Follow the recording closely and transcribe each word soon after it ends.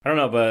don't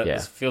know, but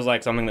this feels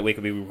like something that we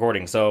could be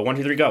recording. So 1,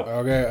 2, 3, go.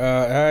 Okay.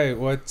 Hey,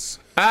 what's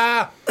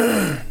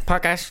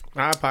podcast?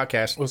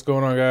 what's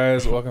going on,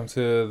 guys? Welcome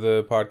to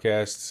the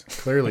podcast.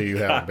 Clearly, you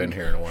haven't been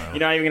here in a while. You're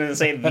not even going to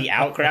say the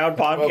Outcrowd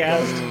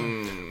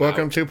podcast?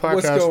 Welcome to podcast.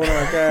 What's going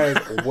on, guys?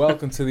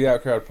 Welcome to the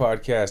Outcrowd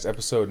podcast,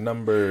 episode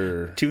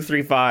number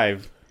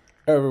 235.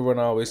 Everyone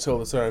always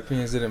told us our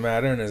opinions didn't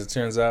matter, and as it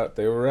turns out,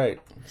 they were right.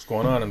 What's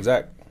going on? I'm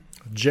Zach.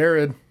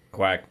 Jared.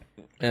 Quack.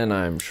 And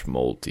I'm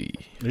Schmolty.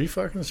 Are you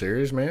fucking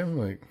serious, man?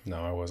 Like,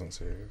 No, I wasn't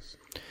serious.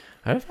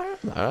 I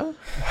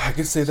I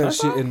could say that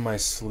shit in my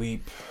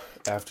sleep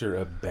after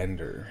a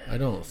bender. I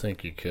don't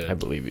think you could.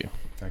 believe you.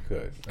 I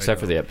could.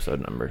 Except for the episode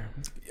number.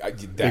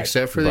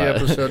 Except for the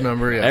episode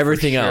number, yeah.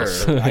 Everything for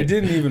else. sure. I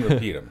didn't even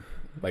repeat them.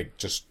 Like,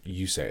 just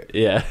you say it.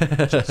 Yeah.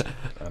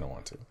 I don't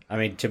want to. I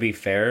mean, to be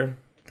fair,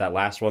 that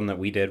last one that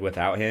we did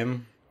without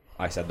him,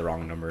 I said the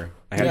wrong number.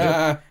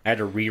 I had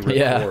to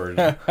re-record.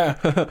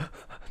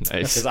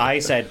 Nice. Because I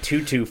said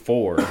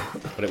 224,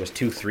 but it was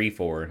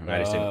 234, and I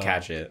just didn't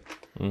catch it.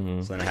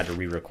 Mm-hmm. So then I had to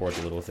re-record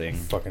the little thing.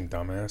 Fucking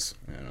dumbass.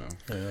 I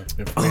don't know.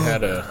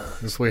 Yeah.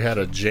 If we had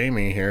a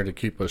Jamie here to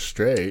keep us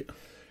straight.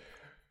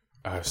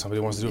 If somebody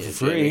wants to do it for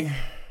free,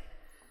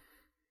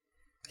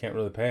 can't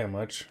really pay him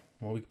much.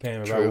 Well, we can pay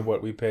him about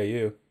what we pay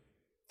you.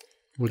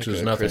 Which Like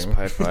is a nothing.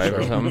 Chris Pie 5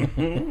 or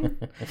something.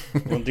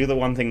 We'll do the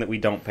one thing that we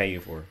don't pay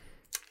you for.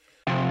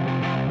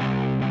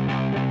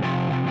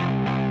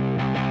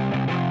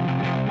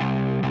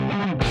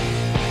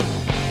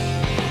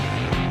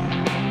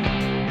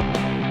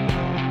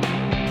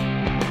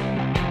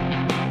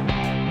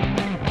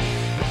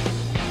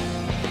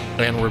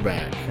 And we're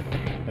back.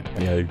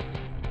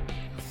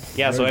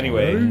 Yeah, so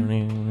anyway,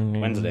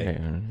 Wednesday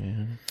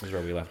is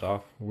where we left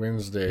off.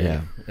 Wednesday.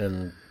 Yeah.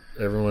 And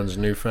everyone's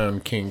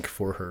newfound kink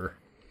for her.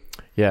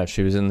 Yeah,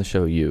 she was in the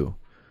show You.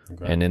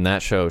 Okay. And in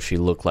that show, she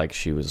looked like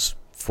she was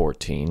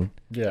 14.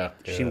 Yeah.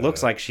 She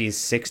looks like she's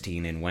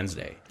 16 in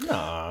Wednesday.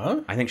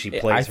 Nah. I think she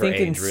plays her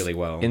age in, really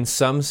well. In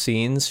some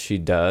scenes, she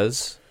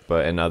does,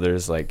 but in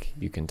others, like,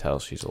 you can tell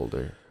she's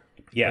older.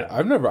 Yeah.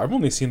 I've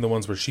only seen the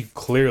ones where she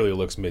clearly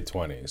looks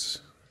mid-20s.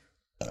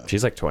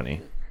 She's like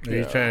 20. Are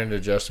you trying to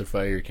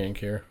justify your kink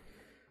here?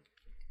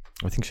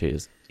 I think she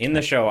is. In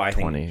the show, I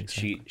 20,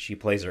 think she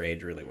plays her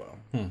age really well.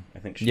 I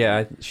think she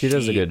She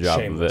does a good job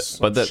shameless-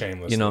 of it. But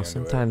shamelessly you know, into it.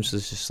 sometimes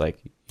it's just like,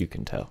 you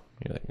can tell.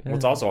 You're like, Well,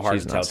 it's also hard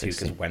she's to not tell too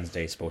 16. because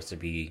Wednesday's supposed to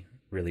be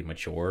really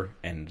mature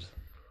and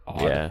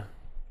odd. Yeah.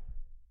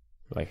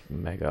 Like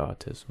mega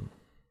autism.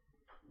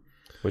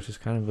 Which is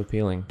kind of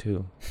appealing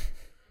too.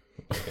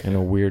 In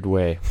a weird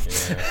way.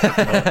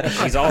 Well,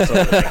 she's also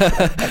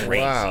like,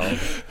 great. Wow.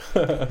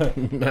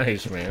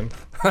 Nice, man.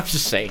 I'm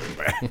just saying,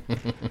 bro.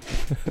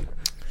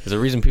 There's a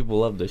reason people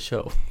love this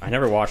show. I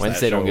never watched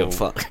Wednesday that show. don't give a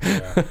fuck.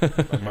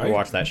 I never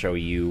watched that show.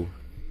 You.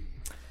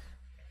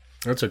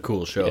 That's a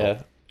cool show.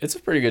 Yeah. It's a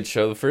pretty good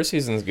show. The first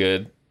season's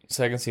good.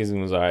 Second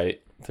season was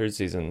alright. Third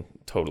season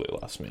totally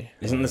lost me.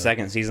 Isn't the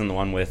second season the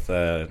one with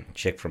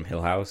chick from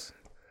Hill House?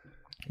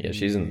 Yeah,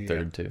 she's in the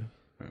third too.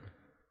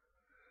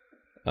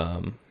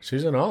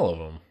 She's in all of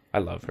them. I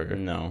love her.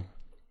 No.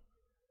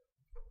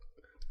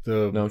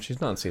 No,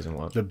 she's not in season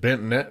 1. The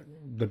bent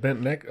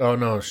neck. Oh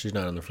no, she's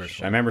not in the first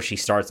I one. remember she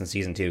starts in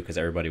season 2 because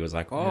everybody was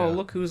like, "Oh,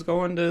 look who's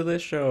going to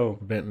this show."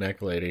 Bent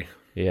neck lady.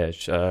 Yeah,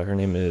 her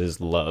name is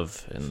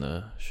Love in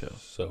the show.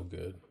 So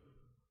good.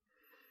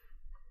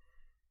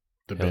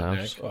 The Hill bent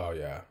House. neck. Oh,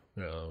 yeah.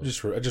 Yeah.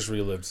 I just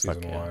relived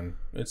season yeah. 1.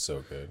 It's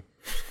so good.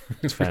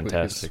 It's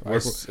fantastic. I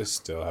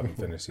still haven't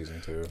finished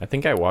season 2. I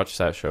think I watched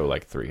that show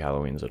like 3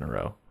 Halloweens in a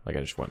row. Like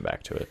I just went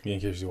back to it. Me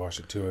and Casey watched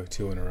it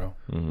two in a row.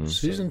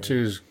 Season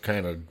 2's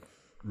kind of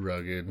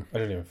rugged. I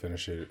didn't even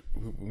finish it.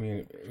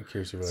 Me and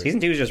Casey were like, Season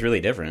 2 is just really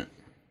different.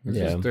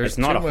 Yeah. It's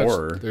not too a much-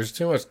 horror. There's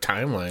too much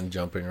timeline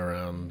jumping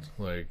around.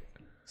 Like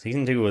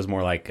Season 2 was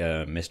more like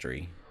a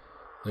mystery.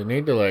 they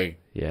need to like.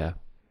 Yeah.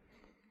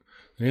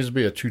 There needs to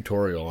be a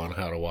tutorial on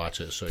how to watch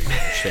it so you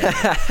understand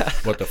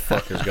what the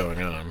fuck is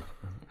going on.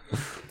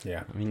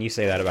 yeah. I mean, you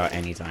say that about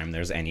any time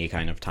there's any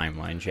kind of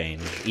timeline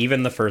change.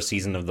 Even the first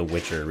season of The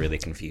Witcher really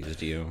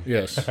confused you.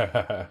 Yes.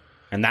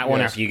 And that one,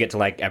 Yes. after you get to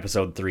like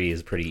episode 3,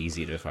 is pretty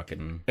easy to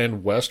fucking...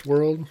 And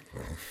Westworld.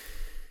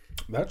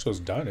 That show's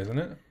done, isn't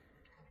it?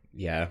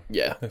 Yeah.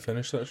 Yeah. They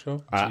finished that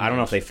show? I don't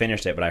know if they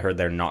finished it, but I heard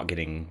they're not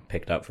getting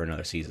picked up for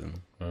another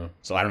season.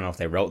 So I don't know if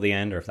they wrote the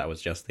end or if that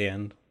was just the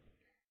end.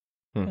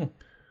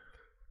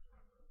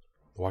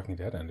 The Walking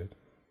Dead ended.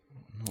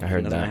 I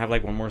heard Doesn't it that. have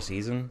like one more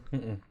season?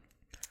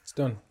 It's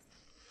done.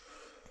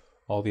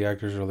 All the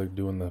actors are like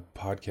doing the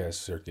podcast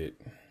circuit.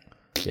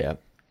 Yeah.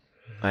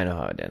 I know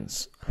how it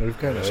ends. We've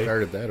kind of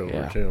started that over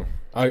Yeah. too.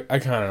 I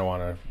kind of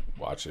want to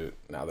watch it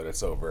now that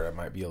it's over. I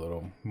might be a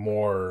little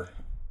more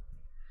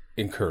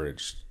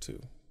encouraged to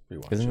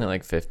rewatch Isn't it. it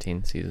like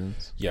 15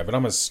 seasons? Yeah, but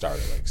I'm going to start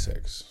at like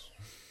 6.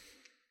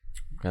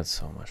 That's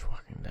so much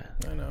Walking Dead.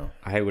 I know.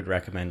 I would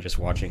recommend just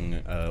watching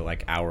a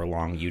like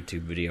hour-long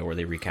YouTube video where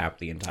they recap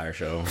the entire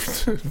show.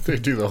 They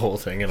do the whole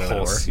thing in an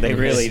hour. They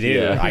really do.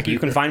 Yeah. Like you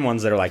can find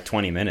ones that are like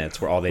 20 minutes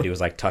where all they do is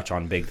like touch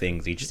on big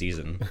things each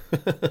season.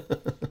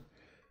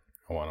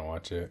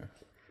 watch it.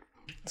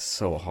 It's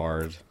so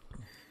hard.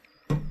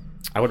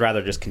 I would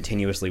rather just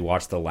continuously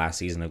watch the last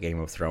season of Game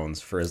of Thrones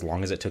for as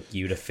long as it took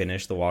you to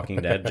finish The Walking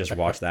Dead. Just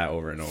watch that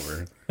over and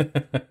over.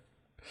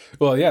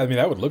 Well, yeah, I mean,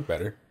 that would look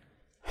better.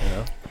 You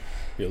know?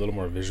 Be a little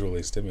more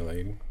visually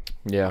stimulating.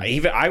 Yeah.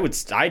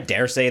 I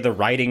dare say the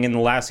writing in the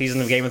last season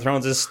of Game of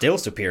Thrones is still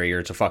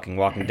superior to fucking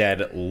Walking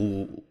Dead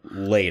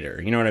later.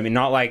 You know what I mean?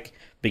 Not like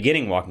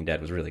beginning Walking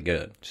Dead was really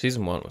good.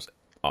 Season 1 was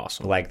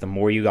awesome. Like the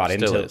more you got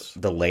Still into is.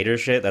 the later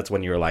shit, that's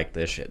when you were like,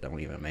 this shit don't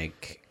even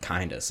make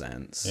kind of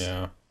sense.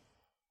 Yeah.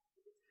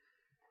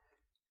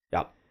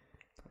 Yep.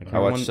 I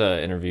watched an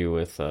interview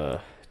with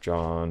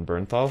John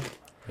Bernthal.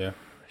 Yeah.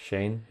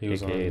 Shane, He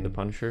was aka on- The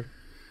Punisher.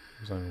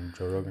 It was on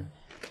Joe Rogan.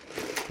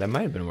 That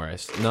might have been where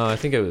No, I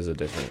think it was a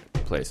different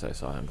place I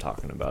saw him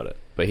talking about it.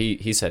 But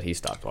he said he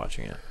stopped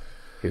watching it.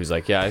 He was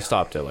like, yeah, I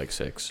stopped at like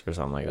 6 or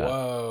something like that.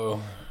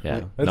 Whoa.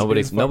 Yeah. That's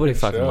Nobody a good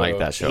fucking show. liked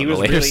that show He in the was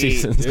later really-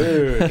 seasons.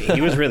 Dude.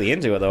 He was really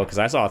into it though, because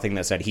I saw a thing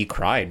that said he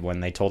cried when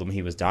they told him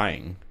he was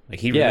dying. Like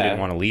he really Yeah. didn't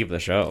want to leave the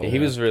show. He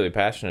was really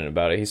passionate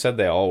about it. He said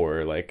they all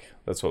were, like,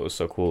 that's what was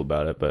so cool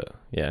about it. But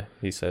yeah,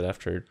 he said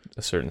after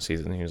a certain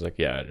season, he was like,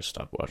 yeah, I just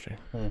stopped watching.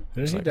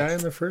 Did he die in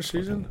the first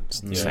season?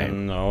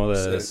 Same. No,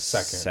 the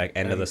Second.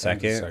 end of the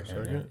second.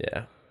 Second,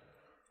 yeah.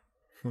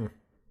 Yeah.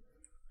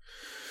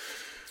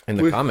 In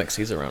the comics,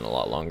 he's around a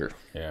lot longer.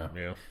 Yeah.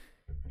 Yeah.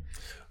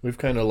 We've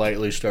kind of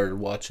lightly started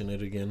watching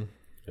it again.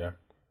 Yeah.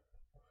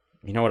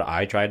 You know what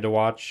I tried to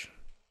watch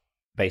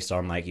based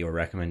on like your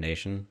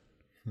recommendation?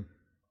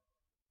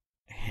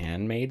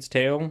 Handmaid's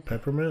Tale?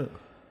 Peppermint.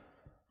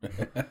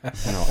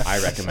 No, I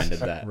recommended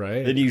that.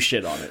 Right. Then you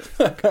shit on it.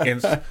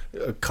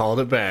 And called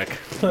it back.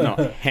 No,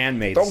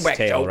 Handmaid's Throwback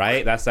Tale, joke.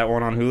 right? That's that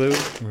one on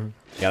Hulu?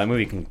 Yeah,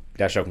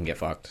 that show can get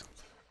fucked.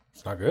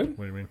 It's not good?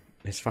 What do you mean?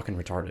 It's fucking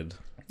retarded.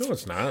 No,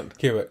 it's not.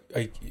 Okay, but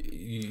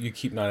you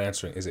keep not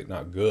answering. Is it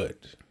not good?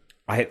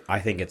 I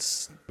think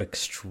it's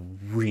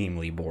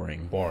extremely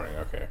boring. Boring,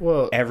 okay.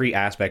 Well, Every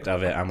aspect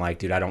of it, I'm like,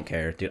 dude, I don't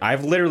care. Dude,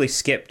 I've literally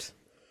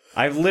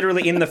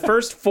in the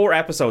first 4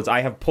 episodes,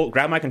 I have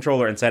grabbed my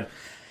controller and said,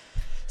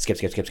 skip.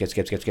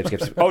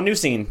 Oh, new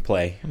scene,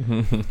 play.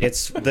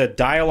 It's the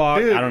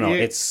dialogue. Dude, I don't know.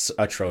 It's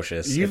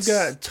atrocious. you've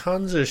It's- got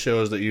tons of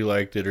shows that you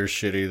like that are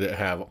shitty that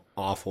have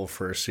awful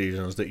first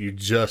seasons that you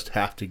just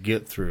have to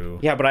get through.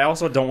 Yeah, but I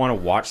also don't want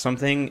to watch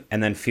something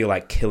and then feel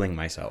like killing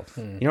myself.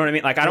 You know what I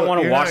mean? Like, I don't Well, want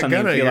to you're watch not something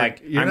and gonna. feel You're-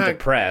 like you're I'm not-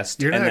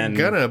 depressed. You're and not then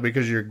gonna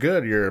because you're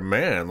good. You're a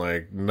man.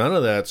 Like none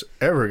of that's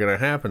ever gonna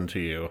happen to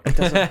you.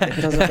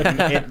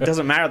 it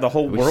doesn't matter. The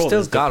whole world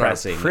still is got our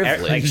depressing.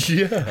 privilege.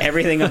 Yeah.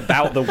 Everything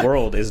about the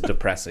world is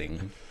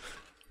depressing.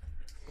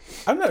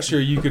 I'm not sure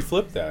you could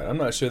flip that. I'm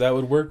not sure that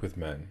would work with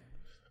men.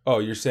 Oh,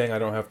 you're saying I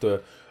don't have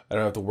to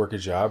work a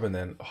job and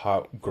then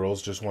hot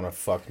girls just want to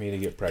fuck me to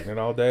get pregnant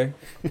all day?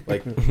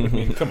 Like, I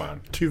mean, come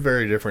on. Two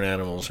very different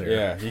animals here.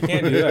 Yeah, you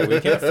can't do that. We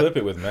can't flip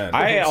it with men.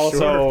 I also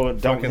Sure. don't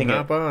Fucking think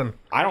hop on.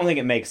 I don't think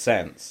it makes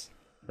sense,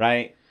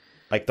 right?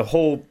 Like the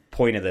whole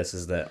point of this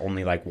is that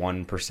only like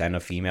 1%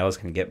 of females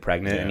can get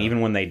pregnant, and Yeah.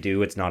 even when they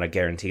do, it's not a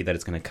guarantee that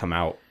it's going to come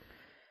out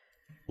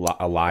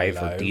alive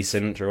or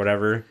decent or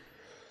whatever.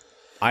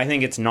 I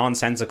think it's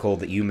nonsensical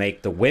that you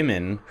make the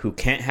women who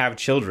can't have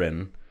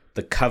children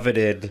the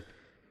coveted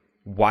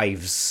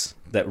wives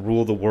that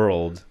rule the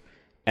world,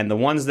 and the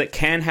ones that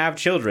can have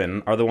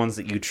children are the ones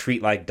that you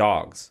treat like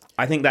dogs.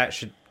 I think that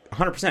should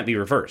 100% be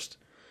reversed.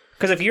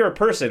 Because if you're a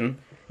person,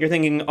 you're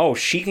thinking, oh,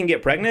 she can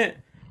get pregnant?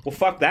 Well,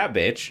 fuck that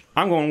bitch.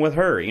 I'm going with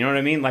her. You know what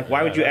I mean? Like,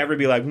 why would you ever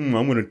be like, I'm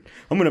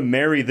gonna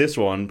marry this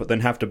one, but then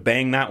have to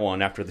bang that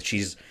one after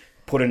she's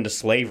put into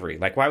slavery?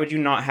 Like, why would you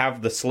not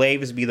have the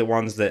slaves be the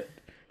ones that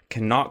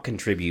cannot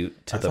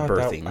contribute to the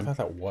birthing? I thought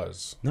that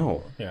was.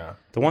 No. Yeah.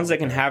 The ones that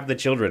can have the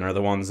children are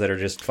the ones that are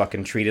just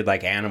fucking treated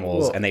like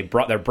animals, and they're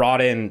brought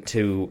in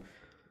to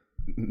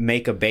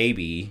make a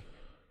baby,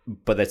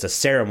 but it's a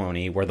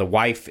ceremony where the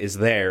wife is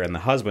there and the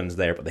husband's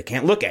there, but they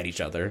can't look at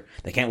each other.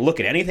 They can't look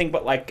at anything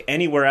but like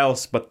anywhere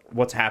else but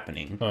what's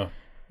happening. Huh.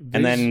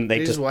 And then they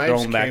These just wives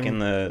throw them back came- in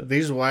the...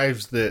 These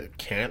wives that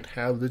can't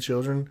have the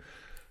children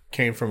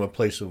came from a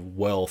place of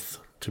wealth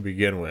to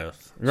begin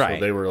with. Right.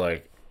 So they were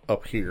like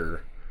up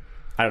here.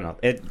 I don't know.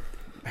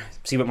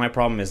 See, but my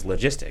problem is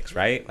logistics,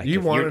 right? Like You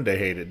if wanted to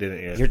hate it,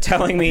 didn't you? You're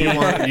telling me...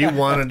 You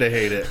wanted to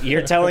hate it.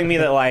 You're telling me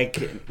that, like,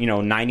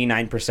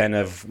 99%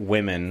 of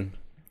women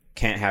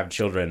can't have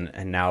children,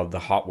 and now the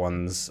hot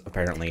ones,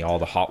 apparently all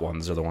the hot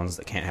ones are the ones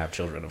that can't have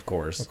children, of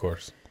course. Of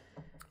course.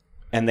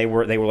 And they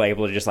were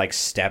able to just, like,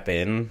 step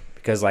in.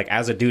 Because, like,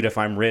 as a dude, if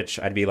I'm rich,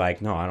 I'd be like,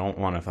 no, I don't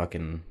want to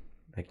fucking...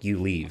 Like, you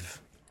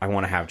leave. I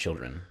want to have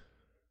children.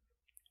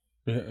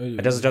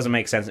 It doesn't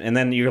make sense. And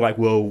then you're like,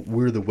 well,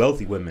 we're the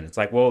wealthy women. It's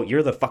like, well,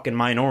 you're the fucking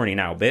minority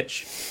now,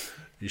 bitch.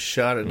 You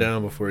shot it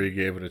down before you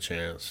gave it a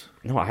chance.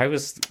 No, I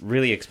was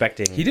really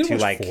expecting He did to,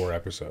 watch like... 4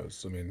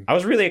 episodes. I mean, I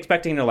was really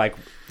expecting to, like,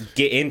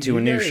 get into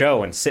a new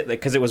show and sit...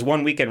 Because it was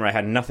one weekend where I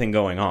had nothing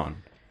going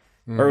on.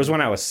 Or it was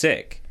when I was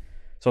sick.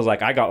 So I was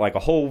like, I got, like, a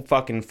whole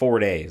fucking 4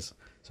 days.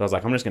 So I was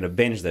like, I'm just going to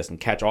binge this and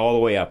catch all the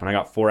way up. And I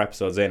got 4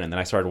 episodes in, and then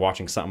I started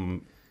watching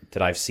something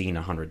that I've seen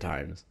 100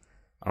 times.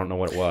 I don't know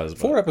what it was.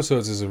 But 4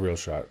 episodes is a real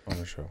shot on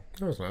the show.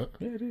 No, it's not.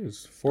 Yeah, it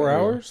is. 4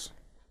 hours?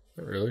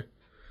 Not really.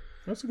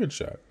 That's a good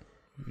shot.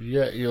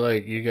 Yeah,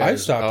 you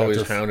guys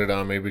always hounded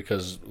on me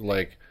because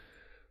like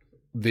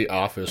The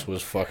Office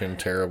was fucking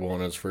terrible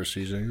in its first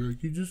season. You're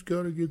like, you just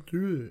gotta get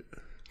through it.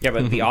 Yeah,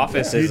 but The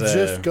Office is you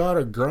just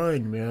gotta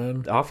grind,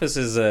 man. The Office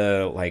is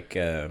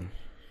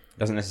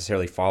doesn't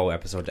necessarily follow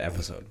episode to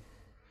episode.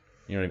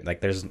 You know, like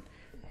the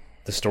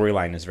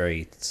storyline is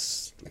very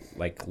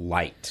like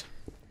light.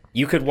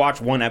 You could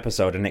watch one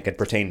episode and it could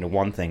pertain to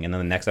one thing, and then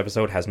the next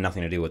episode has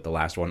nothing to do with the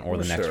last one or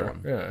the next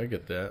one. Yeah, I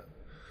get that.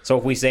 So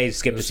if we say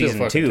skip to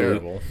season 2,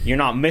 terrible. You're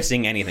not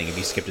missing anything if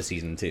you skip to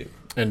season 2.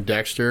 And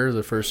Dexter,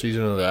 the first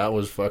season of that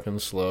was fucking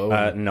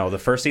slow. No, the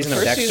first season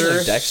of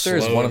Dexter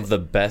is one of the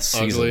best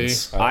ugly.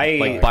 seasons.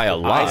 By a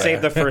lot. I say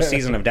the first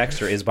season of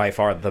Dexter is by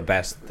far the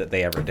best that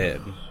they ever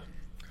did.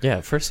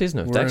 Yeah, first season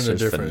of Dexter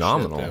is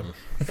phenomenal.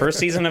 First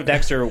season of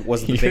Dexter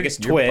was the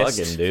biggest twist.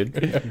 You're bugging,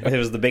 dude. It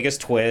was the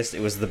biggest twist.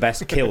 It was the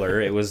best killer.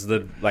 It was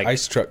the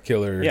ice truck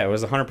killer. Yeah, it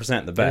was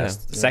 100% the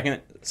best. Yeah.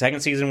 Second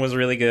season was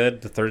really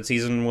good. The third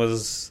season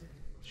was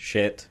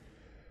shit.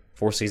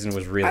 Fourth season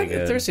was really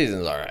good. Third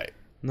season's all right.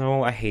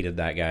 No, I hated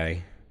that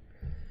guy.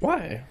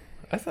 Why?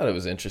 I thought it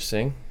was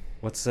interesting.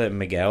 What's that,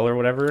 Miguel or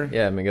whatever?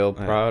 Yeah, Miguel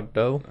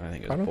Prado. I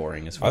think it was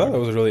boring as fuck. I thought that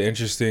was really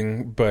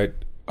interesting, but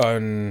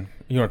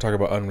you want to talk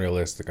about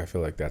unrealistic, I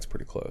feel like that's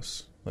pretty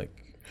close. Like,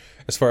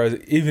 as far as,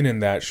 even in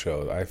that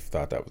show, I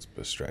thought that was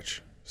a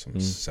stretch. Some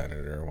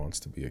senator wants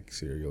to be a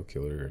serial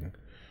killer. And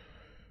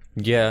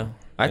yeah.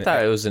 I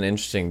thought it was an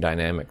interesting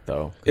dynamic,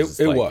 though. It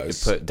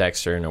was. It put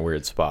Dexter in a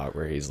weird spot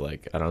where he's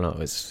like, I don't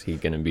know, is he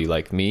going to be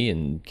like me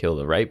and kill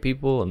the right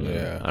people? And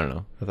then, I don't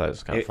know. I thought it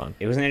was kind of fun.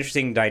 It was an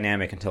interesting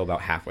dynamic until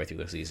about halfway through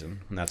the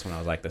season. And that's when I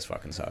was like, this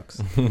fucking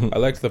sucks. I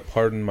liked the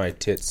Pardon My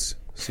Tits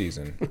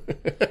season.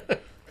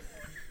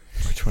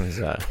 Which one is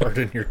that?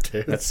 Pardon your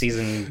tits. That's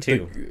season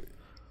 2.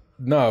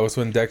 No, it was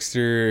when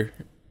Dexter...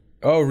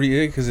 Oh,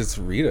 Rita, because it's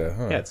Rita,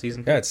 huh? Yeah, it's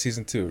season 2. Yeah, it's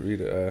season 2.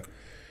 Rita,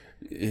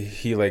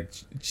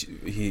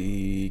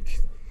 he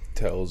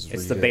tells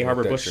it's Rita the Bay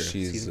Harbor that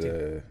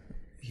Busher.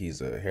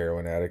 He's a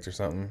heroin addict or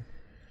something.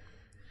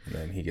 And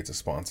then he gets a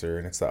sponsor,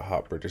 and it's that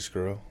hot British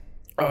girl.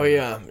 Oh,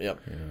 yeah.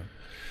 Yep.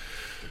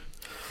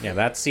 Yeah,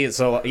 that's it.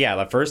 So, yeah,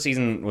 the first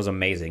season was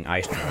amazing.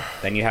 Ice Truck.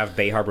 Then you have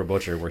Bay Harbor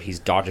Butcher, where he's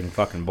dodging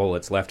fucking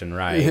bullets left and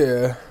right.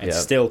 Yeah. And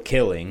still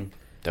killing.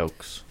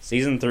 Dokes.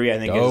 Season 3, I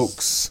think,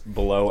 is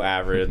below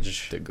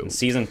average.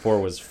 Season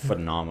 4 was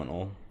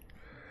phenomenal.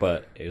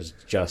 But it was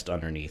just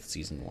underneath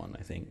season 1,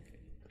 I think.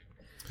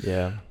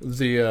 Yeah.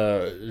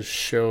 The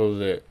show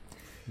that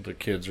the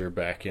kids are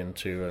back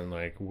into and,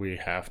 like, we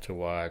have to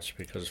watch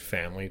because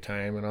family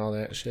time and all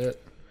that shit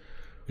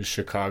is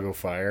Chicago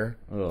Fire.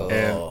 Oh.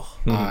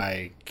 And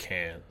I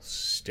can't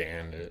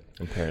stand it.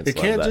 And parents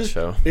love that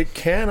show. It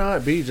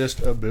cannot be just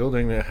a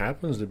building that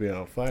happens to be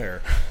on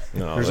fire.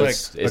 No, There's like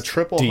a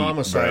triple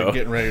homicide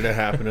getting ready to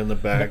happen in the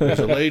back. There's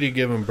a lady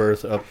giving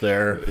birth up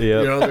there. Yep.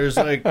 You know, there's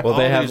like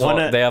they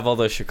have all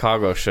the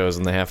Chicago shows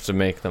and they have to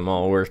make them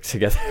all work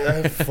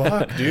together.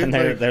 Fuck, dude. And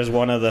there's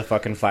one of the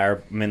fucking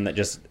firemen that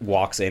just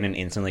walks in and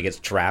instantly gets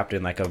trapped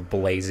in like a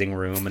blazing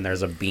room, and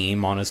there's a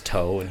beam on his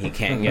toe and he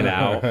can't get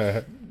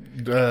out.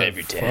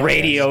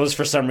 Radios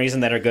for some reason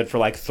that are good for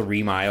like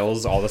 3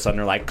 miles all of a sudden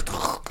are like,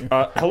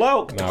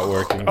 hello, not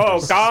working. Oh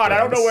god, I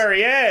don't know where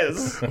he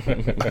is.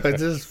 I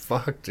just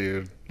fuck,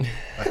 dude.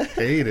 I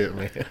hate it,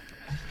 man.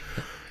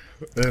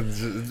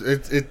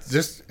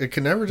 It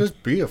can never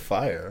just be a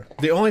fire.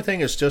 The only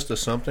thing it's just a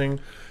something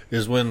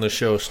is when the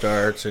show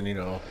starts and, you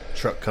know,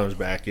 truck comes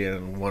back in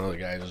and one of the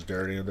guys is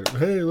dirty and they're,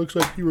 hey, it looks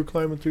like you were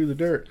climbing through the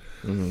dirt.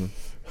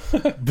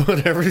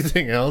 But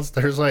everything else,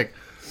 there's like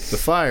the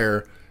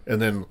fire and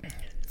then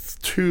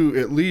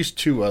at least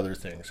two other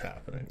things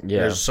happening. Yeah.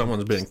 There's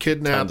someone's been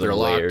kidnapped, Tons of they're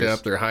locked layers.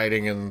 up, they're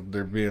hiding, and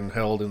they're being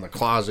held in the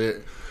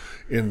closet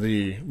in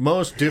the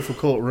most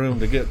difficult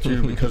room to get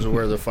to because of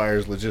where the fire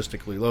is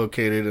logistically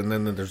located, and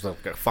then there's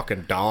like a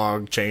fucking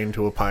dog chained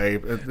to a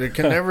pipe. It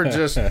can never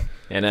just...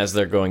 And as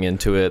they're going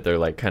into it, they're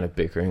like kind of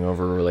bickering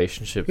over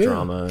relationship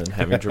drama and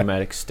having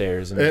dramatic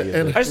stares.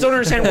 I just don't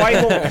understand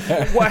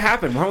what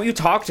happened. Why don't you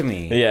talk to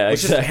me? Yeah,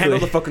 Let's just handle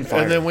the fucking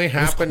fire. And then we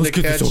happen to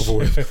catch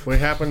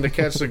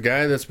the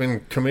guy that's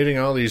been committing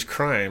all these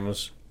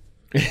crimes.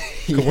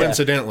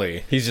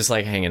 Coincidentally, he's just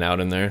like hanging out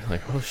in there, like,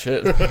 oh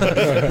shit,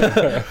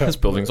 this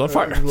building's on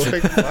fire.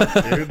 Like,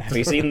 fuck, dude. Have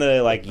you seen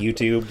the like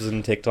YouTubes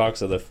and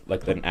TikToks of the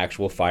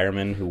actual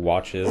fireman who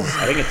watches?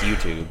 I think it's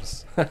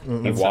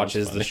YouTubes. He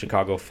watches the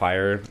Chicago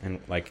fire and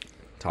like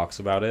talks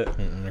about it.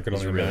 I could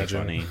It's only really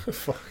imagine.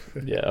 funny.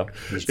 Yeah,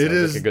 It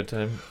is like a good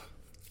time.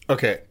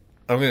 Okay,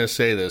 I'm going to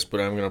say this,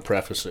 but I'm going to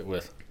preface it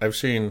with I've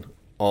seen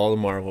all the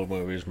Marvel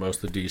movies,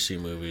 most of the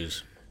DC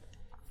movies.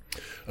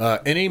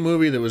 Any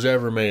movie that was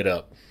ever made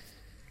up,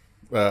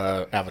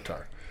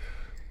 Avatar.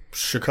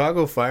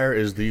 Chicago Fire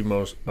is the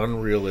most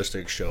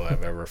unrealistic show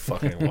I've ever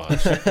fucking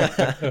watched.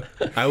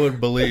 I would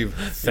believe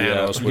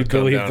Thanos would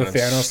come down and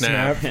Thanos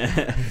snap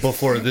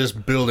before this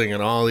building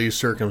and all these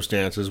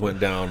circumstances went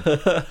down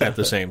at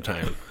the same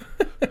time.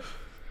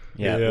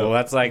 Yeah, well,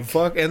 that's like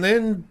fuck, and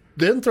then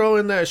throw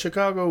in that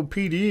Chicago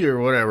PD or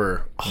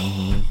whatever.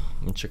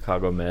 In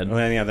Chicago Med. Well,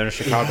 then, they're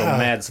Chicago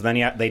Med, so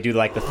then they do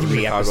like the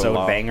 3-episode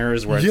Law.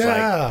 bangers where it's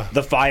like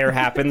the fire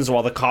happens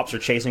while the cops are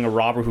chasing a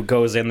robber who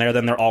goes in there.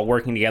 Then they're all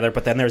working together,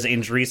 but then there's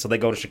injuries, so they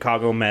go to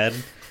Chicago Med.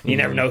 You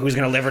never know who's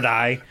gonna live or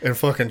die. And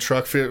fucking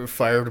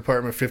fire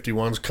department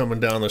 51's coming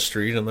down the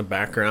street in the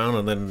background,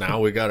 and then now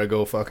we gotta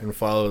go fucking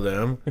follow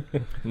them.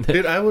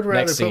 Dude, I would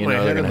rather Next thing put you my know,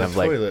 head they're in gonna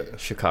the have toilet. like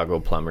Chicago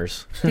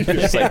plumbers.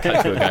 Just like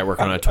cut to a guy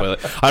working on a toilet.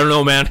 I don't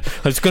know, man.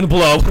 It's gonna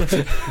blow.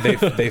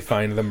 They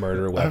find the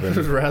murder I would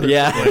weapon. rather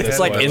Yeah, put my it's head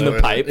like in the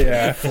toilet. pipe.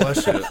 Yeah.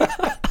 Flush it.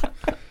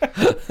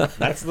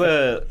 That's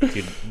the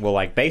dude. Well,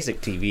 like basic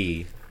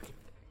TV.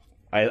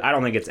 I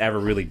don't think it's ever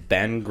really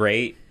been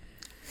great,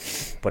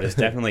 but it's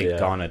definitely Yeah.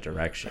 gone a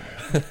direction.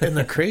 And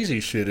the crazy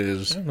shit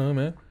is, I don't know,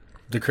 man.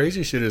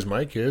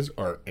 my kids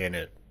are in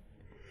it.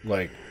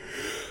 Like,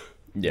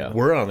 Yeah.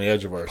 we're on the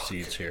edge of our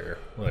seats here.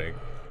 Like,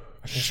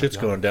 shit's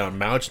going down.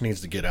 Mouch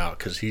needs to get out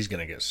because he's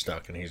gonna get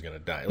stuck and he's gonna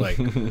die. Like,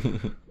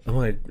 I'm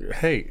like,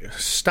 hey,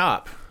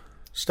 stop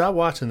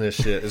watching this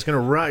shit. It's gonna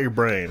rot your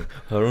brain.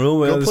 I don't know,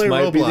 man. Go This play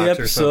might be the Roblox or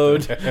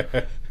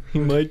episode. He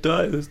might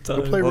die this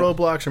time. Go play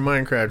Roblox or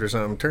Minecraft or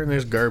something. Turn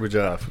this garbage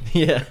off.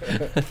 Yeah.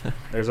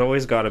 There's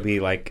always got to be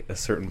like a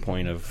certain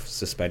point of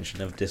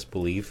suspension of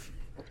disbelief,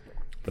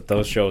 but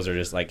those shows are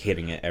just like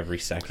hitting it every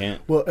second.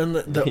 Well, and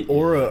the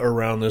aura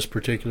around this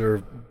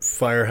particular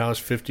Firehouse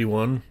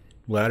 51,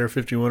 Ladder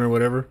 51 or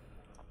whatever,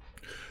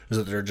 is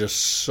that they're just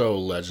so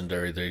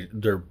legendary.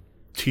 They're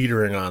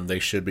teetering on they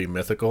should be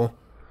mythical.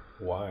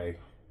 Why?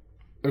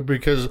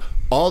 Because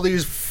all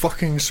these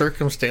fucking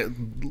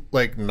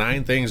like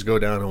 9 things go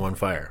down in one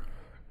fire.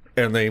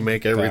 And they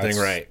make everything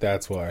right.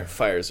 That's why.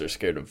 Fires are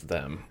scared of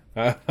them.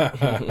 And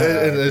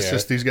it's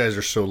just, these guys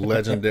are so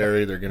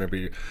legendary. They're going to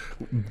be,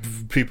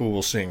 people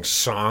will sing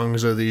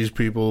songs of these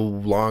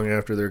people long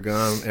after they're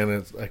gone. And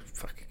it's like,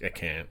 fuck, I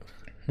can't.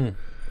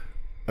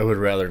 I would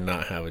rather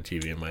not have a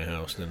TV in my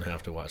house than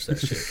have to watch that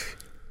shit.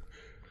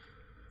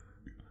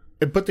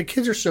 But the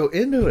kids are so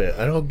into it.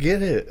 I don't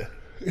get it.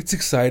 It's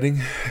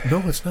exciting No,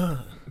 it's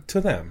not.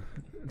 to them,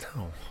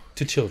 No.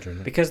 to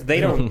children. Because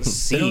they don't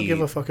see. They don't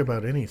give a fuck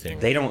about anything.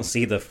 They don't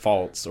see the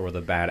faults or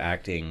the bad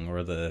acting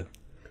or the.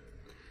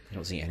 They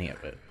don't see any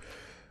of it.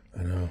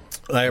 I know.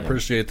 I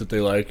appreciate that they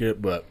like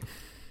it, but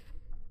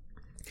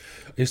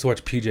I used to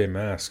watch PJ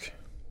Mask.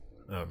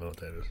 I don't know what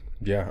that is.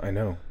 Yeah, I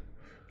know.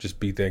 Just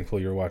be thankful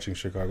you're watching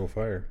Chicago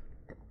Fire.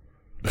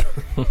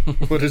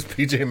 What is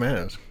PJ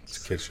Masks?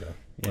 It's a kid show.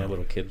 Yeah,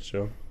 little kids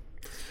show.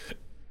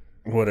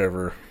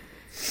 Whatever.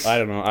 I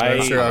don't know.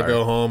 I'm sure I'll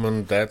go home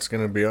and that's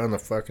gonna be on the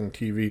fucking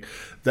TV.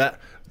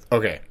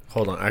 Okay,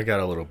 hold on. I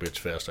got a little bitch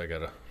fest. I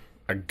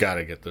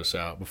gotta get this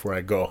out before I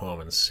go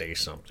home and say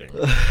something.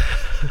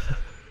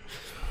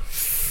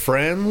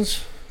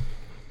 Friends,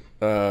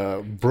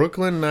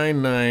 Brooklyn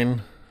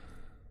Nine-Nine,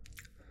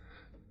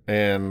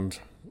 and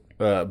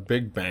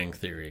Big Bang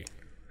Theory.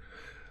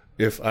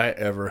 If I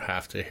ever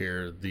have to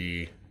hear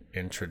the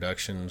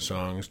introduction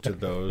songs to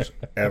those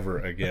ever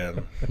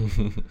again.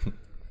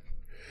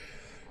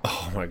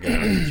 Oh my god!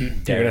 You're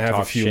gonna have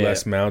a few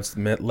less mouths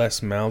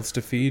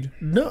to feed.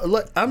 No,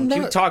 like, I'm You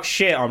not. talk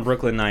shit on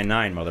Brooklyn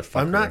Nine-Nine,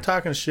 motherfucker. I'm not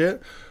talking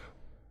shit.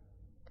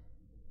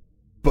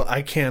 But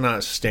I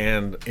cannot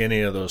stand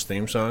any of those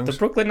theme songs. The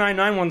Brooklyn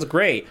Nine-Nine one's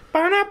great.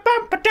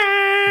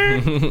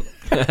 That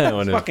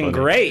one is Fucking funny.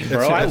 great,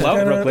 bro. I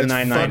love Brooklyn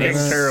Nine-Nine. fucking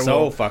It's terrible.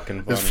 so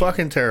fucking funny. It's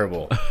fucking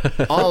terrible.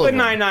 All of Brooklyn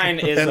them. Nine-Nine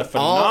is And a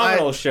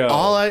phenomenal show.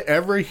 All I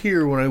ever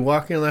hear when I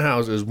walk in the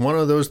house is one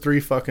of those 3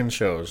 fucking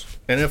shows.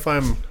 And if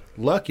I'm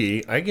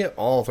lucky, I get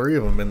all 3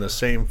 of them in the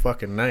same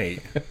fucking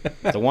night.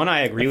 The one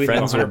I agree with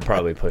Friends you would 100%.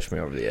 probably push me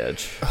over the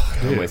edge.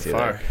 I'm with you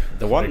Fuck. there.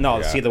 The one,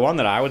 the one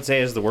that I would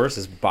say is the worst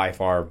is by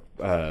far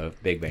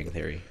Big Bang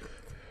Theory.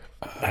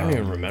 I don't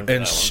even remember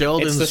And that one.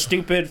 Sheldon's It's the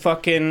stupid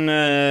fucking.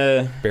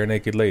 Bare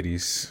naked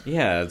ladies.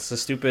 Yeah, it's the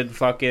stupid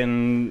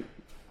fucking.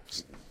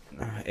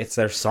 It's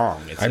their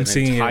song. It's I'm an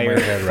singing it in my entire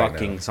head right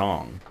fucking now.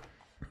 song.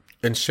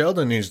 and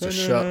Sheldon needs to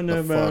shut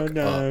the fuck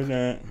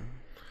up.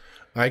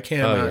 I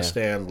cannot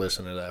stand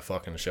listening to that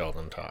fucking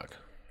Sheldon talk.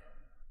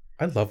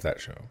 I love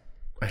that show.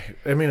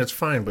 I mean, it's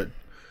fine, but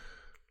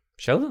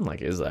Sheldon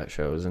is that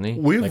show, isn't he?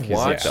 We've he's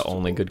watched- the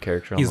only good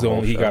character on He's the whole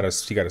only. He show. got a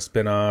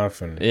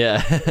spin-off and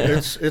Yeah.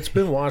 it's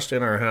been watched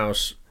in our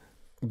house,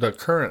 the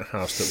current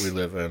house that we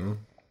live in,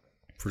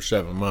 for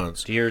 7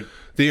 months. Do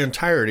The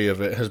entirety of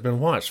it has been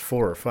watched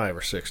 4 or 5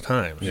 or 6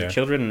 times. Yeah.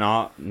 children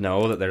not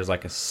know that there's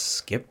like a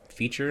skip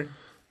feature?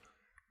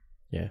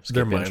 Yeah. They're skip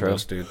intro.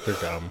 mindless, dude. They're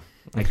dumb.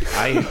 Like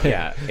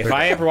if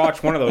I ever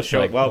watch one of those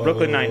shows,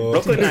 Brooklyn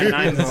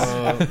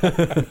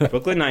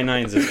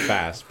Nine-Nine's is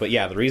fast, but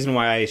yeah, the reason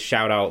why I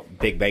shout out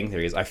Big Bang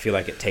Theory is I feel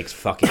like it takes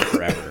fucking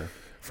forever.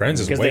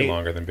 Friends is Because way they,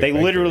 longer than Big they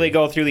Bang literally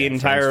Theory. go through the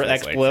entire feels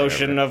like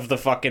explosion forever. of the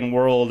fucking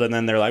world, and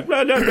then they're like,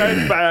 blah, blah,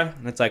 blah, blah.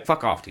 And it's like,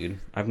 fuck off, dude.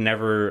 I They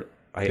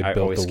I built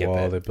always the skip wall.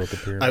 it. They built the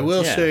pyramid. I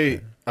will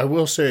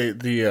Yeah. say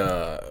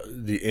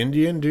the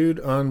Indian dude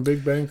on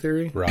Big Bang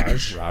Theory,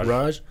 Raj.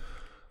 Raj,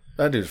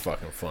 that dude's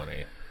fucking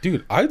funny.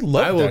 Dude, I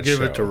love. I will that give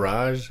show. it to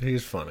Raj.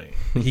 He's funny.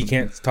 He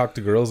can't talk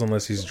to girls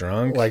unless he's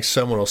drunk. Like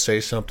someone will say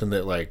something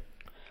that like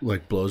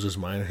blows his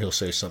mind. He'll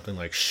say something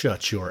like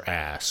 "shut your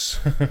ass"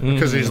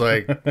 because he's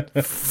like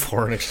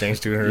foreign exchange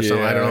student or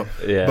something. I don't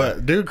know. Yeah.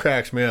 But dude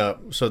cracks me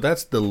up. So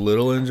that's the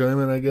little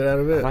enjoyment I get out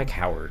of I it. like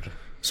Howard.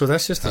 So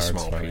that's just a Howard's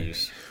small funny.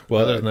 piece.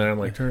 Well, Other than that, I'm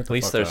like, turn it the At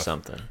least fuck there's off.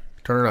 something.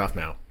 Turn it off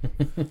now.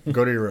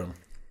 Go to your room.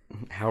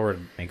 Howard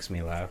makes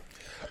me laugh.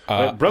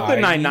 But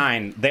Brooklyn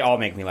Nine-Nine, they all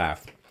make me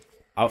laugh.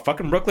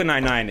 Fucking Brooklyn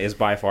Nine-Nine is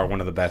by far one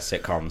of the best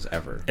sitcoms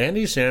ever.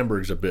 Andy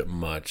Samberg's a bit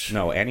much.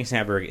 No, Andy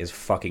Samberg is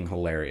fucking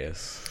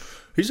hilarious.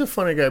 He's a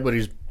funny guy, but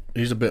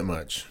he's a bit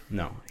much.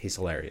 No, he's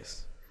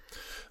hilarious.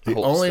 The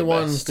Holt's only the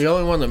one,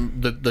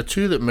 best. the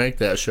two that make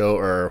that show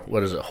are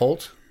what is it,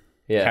 Holt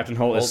Yeah. Captain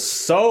Holt is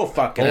so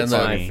fucking And the-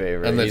 funny. my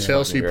favorite. and the He's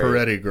Chelsea fucking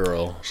great. Peretti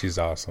girl. she's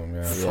awesome.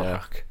 Yeah, Yeah.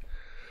 Fuck.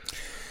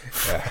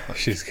 yeah,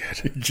 she's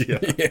good. Yeah.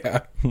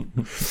 Yeah,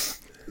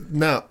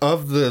 Now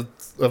of the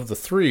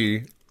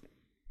three,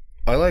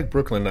 I like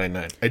Brooklyn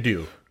Nine-Nine. I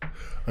do.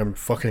 I'm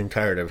fucking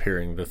tired of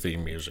hearing the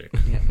theme music.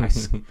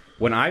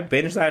 When I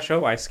binged that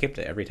show, I skipped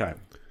it every time.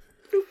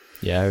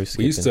 Yeah, I was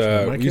we used My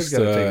to kid's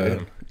gotta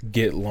take it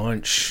get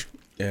lunch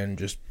and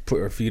just put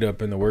our feet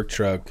up in the work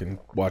truck and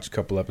watch a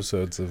couple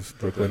episodes of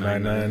Brooklyn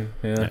Nine-Nine.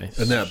 Yeah, Nice.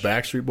 And that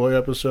Backstreet Boy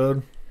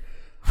episode,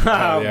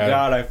 Oh, yeah.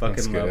 God, I That's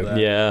fucking love good. that.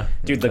 Yeah.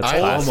 Dude, the I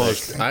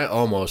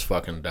almost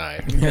fucking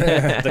died.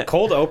 the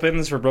cold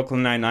opens for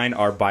Brooklyn Nine-Nine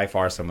are by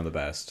far some of the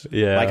best.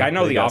 Yeah, Like, I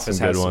know they The got Office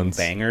some has good some ones.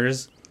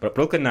 bangers, but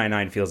Brooklyn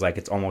Nine-Nine feels like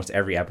it's almost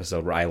every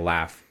episode where I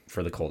laugh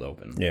for the cold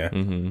open. yeah.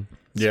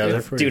 Yeah,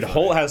 they're pretty Dude, funny.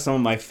 Holt has some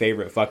of my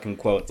favorite fucking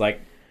quotes. Like,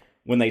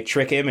 when they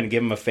trick him and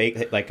give him a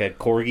fake, like a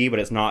corgi, but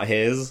it's not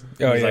his.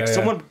 Oh, he's yeah, like, yeah.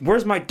 someone,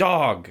 where's my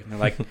dog? And they're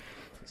like,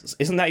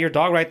 isn't that your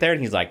dog right there?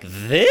 And he's like,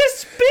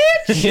 this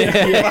bitch?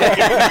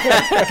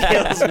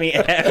 Kills me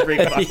every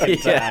fucking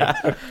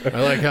time.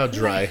 I like how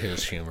dry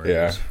his humor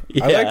Yeah. is.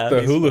 I like the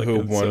he's hula hoop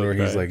fucking one so where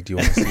he's great. like, "Do you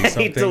want to see He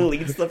something?"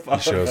 deletes the He photo.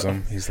 shows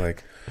him. He's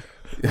like,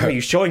 Why are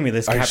you showing me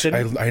this,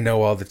 Captain? I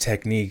know all the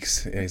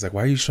techniques. And he's like,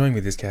 "Why are you showing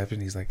me this,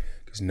 Captain?" He's like,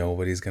 "Because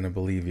nobody's gonna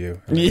believe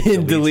you." And Yeah, he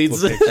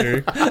deletes the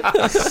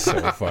picture.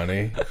 So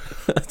funny.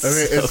 I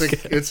mean,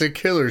 it's a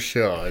killer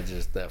show. I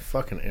just that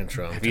fucking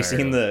intro. Have you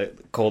seen the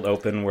cold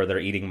open where they're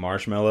eating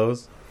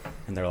marshmallows?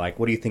 And they're like,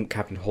 what do you think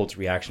Captain Holt's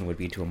reaction would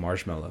be to a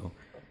marshmallow?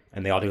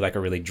 And they all do like a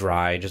really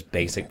dry, just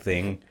basic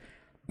thing.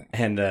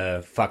 And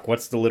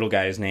what's the little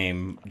guy's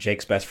name?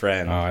 Jake's best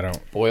friend. Oh, I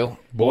don't. Boyle.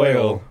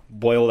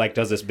 Boyle like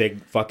does this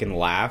big fucking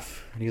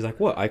laugh. And he's like,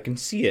 what? I can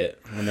see it.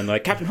 And then they're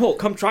like, Captain Holt,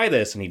 come try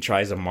this. And he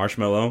tries a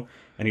marshmallow.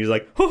 And he's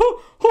like, ho,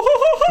 ho, ho,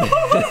 ho, ho,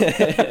 ho,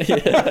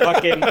 ho.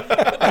 Fucking,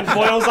 and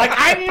Boyle's like,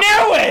 I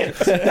knew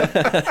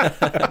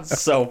it.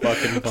 It's so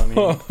fucking funny.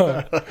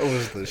 That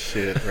was the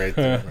shit right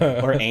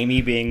there. Or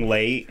Amy being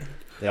late.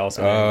 They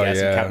also guess,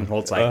 and Captain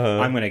Holt's like,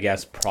 I'm gonna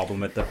guess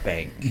problem at the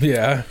bank.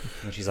 Yeah.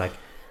 And she's like,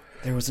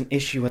 there was an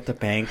issue at the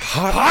bank.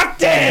 Hot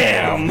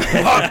damn!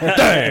 Hot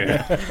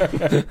damn!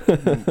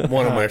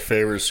 One of my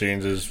favorite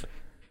scenes is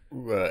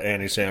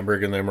Andy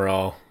Samberg and them are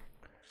all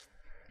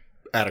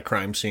at a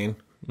crime scene,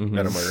 at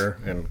a murder,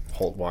 and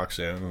Holt walks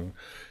in, and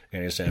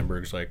Andy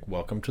Samberg's like,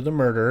 "Welcome to the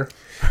murder."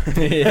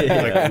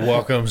 Like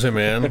welcomes him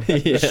in.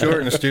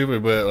 Short and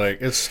stupid, but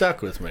like it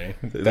stuck with me.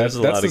 There's a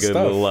that's lot the of good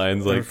stuff. little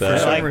lines like For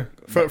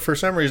that. for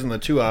some reason, the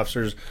two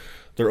officers,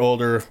 they're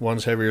older.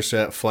 One's heavier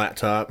set, flat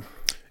top.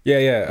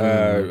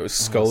 Yeah.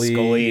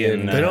 Scully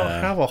and, They don't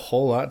have a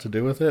whole lot to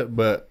do with it,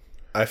 but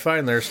I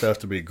find their stuff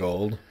to be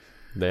gold.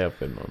 They have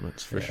good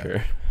moments for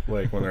sure.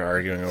 Like when they're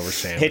arguing over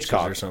sandwiches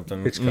Hitchcock. or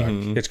something.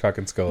 Hitchcock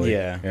and Scully.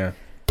 Yeah. Yeah.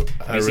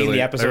 I you seen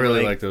the episode I where really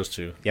they- like those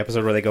two. The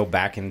episode where they go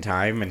back in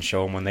time and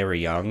show them when they were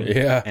young.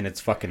 Yeah. And it's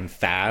fucking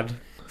Thad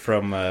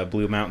from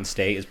Blue Mountain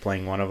State is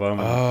playing one of them.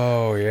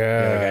 Oh The other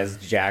yeah. guy's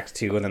Jax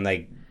too, and then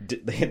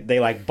they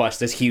like bust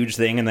this huge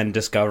thing and then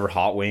discover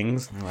hot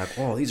wings. And they're like,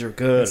 "Oh, these are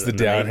good." It's the And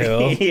then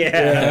downhill.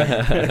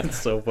 yeah, it's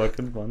so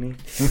fucking funny.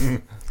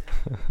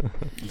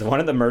 The one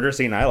in the murder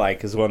scene I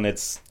like is when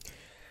it's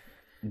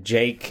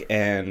Jake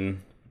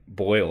and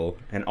Boyle,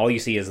 and all you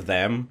see is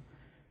them.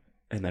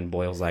 And then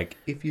Boyle's like,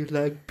 "If you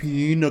like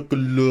pina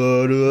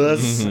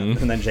coladas,"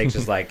 and then Jake's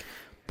just like,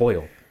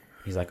 "Boyle."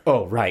 He's like,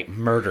 "Oh right,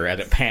 murder," and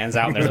it pans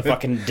out and there's a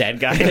fucking dead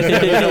guy in the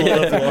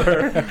middle of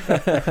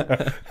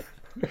the floor.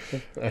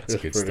 That's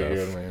good Pretty stuff.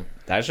 good, man.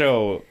 That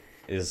show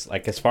is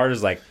like, as far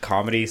as like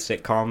comedy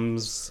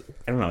sitcoms,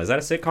 I don't know, is that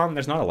a sitcom?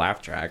 There's not a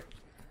laugh track.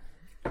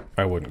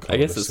 I wouldn't call I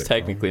guess it a it's sitcom.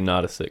 technically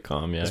not a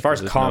sitcom. Yeah, As far as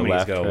 'cause there's comedies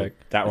laugh go, track.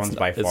 that one's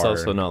by It's far-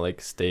 also not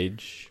like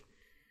stage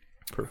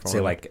performance. Say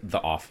like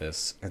The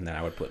Office, and then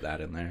I would put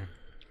that in there,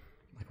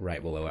 like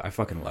right below it. I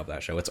fucking love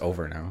that show. It's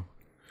over now.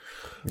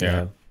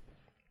 Yeah.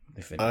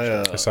 They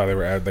finished I saw they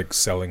were like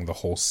selling the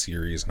whole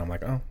series, and I'm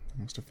like, oh,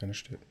 I must have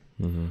finished it.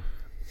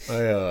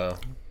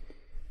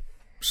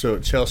 So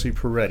Chelsea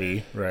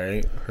Peretti,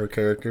 right? Her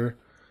character.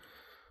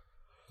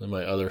 Then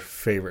my other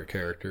favorite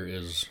character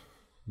is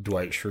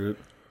Dwight Schrute.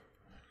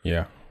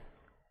 Yeah.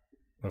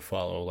 I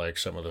follow like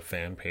some of the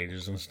fan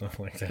pages and stuff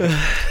like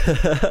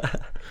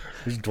that.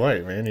 He's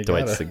Dwight, man.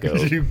 Dwight's the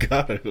goat. You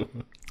gotta.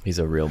 He's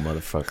a real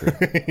motherfucker.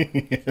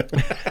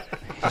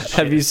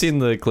 Have you seen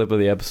the clip of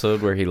the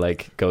episode where he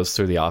like goes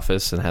through the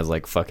office and has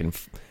like fucking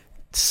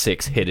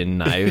 6 hidden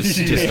knives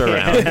just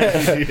around?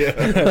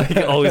 Like,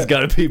 always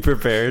got to be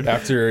prepared.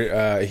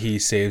 After he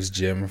saves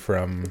Jim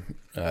from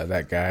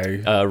that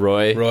guy,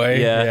 Roy.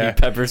 Yeah,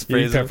 he pepper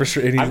sprays.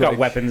 I've got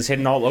weapons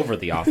hidden all over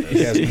the office.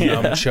 He has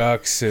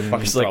nunchucks and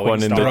There's like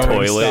one in the throwing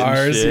toilet. And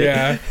stars. shit.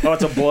 Yeah. Oh,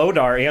 it's a blow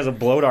dart. He has a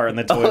blow dart in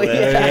the toilet.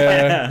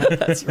 Yeah.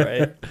 That's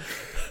right.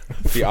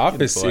 The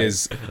Office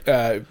is,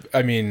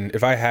 I mean,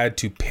 if I had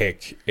to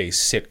pick a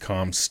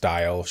sitcom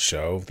style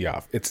show,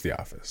 it's The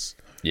Office.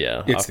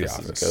 Yeah, It's The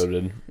Office Office. is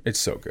goated. It's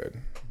so good.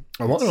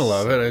 I want to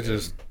love it.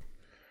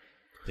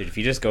 Dude, if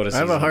you just go to I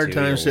have a hard season 2,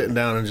 time you'll- sitting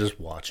down and just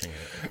watching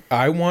it.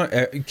 I want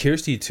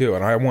Kirsty too,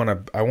 and I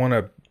want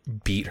to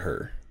beat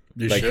her.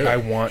 You like should. I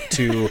want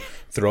to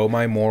throw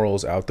my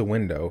morals out the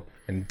window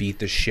and beat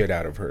the shit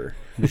out of her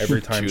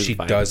every time Choose she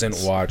violence.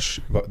 doesn't watch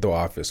The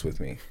Office with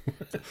me.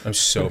 I'm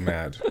so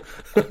mad.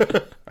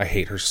 I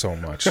hate her so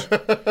much.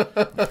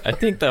 I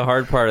think the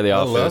hard part of the I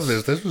Office. love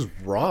this. This was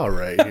raw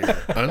right here.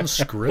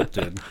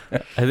 Unscripted.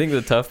 I think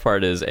the tough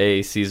part is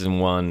season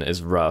 1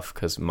 is rough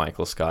because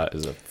Michael Scott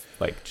is a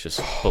like just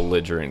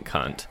belligerent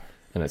cunt,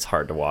 and it's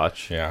hard to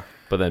watch. Yeah.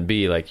 But then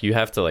B, like you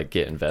have to like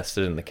get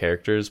invested in the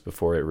characters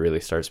before it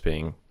really starts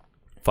being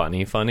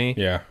funny.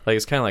 Yeah. Like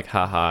it's kind of like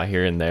haha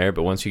here and there,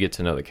 but once you get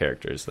to know the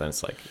characters, then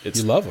it's like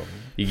You love them.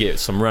 you get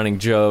some running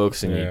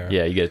jokes and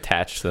Yeah. you get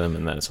attached to them,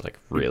 and then it's like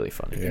really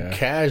funny. Yeah.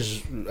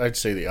 Cash, I'd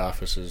say The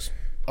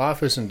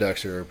Office and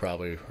Dexter are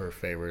probably her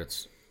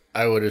favorites.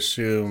 I would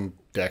assume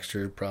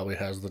Dexter probably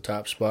has the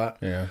top spot.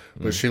 Yeah.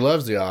 But she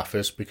loves The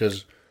Office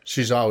because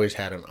she's always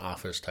had an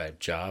office type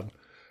job,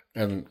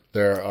 and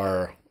there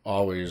are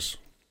always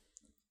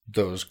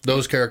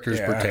those characters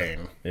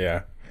pertain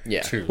Yeah.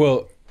 Yeah. to.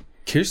 Well,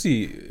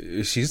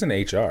 Kirsty, she's in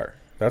HR.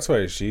 That's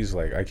why she's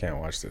like, I can't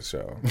watch this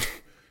show.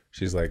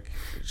 She's like,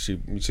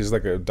 she's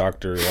like a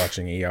doctor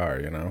watching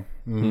ER, you know.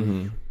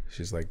 Mm-hmm.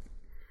 She's like,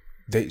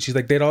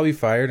 they'd all be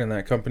fired, and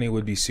that company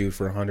would be sued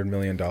for $100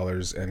 million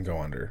and go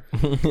under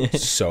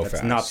so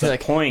fast. Not the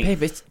point.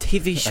 Babe, it's a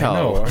TV show. I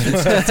know.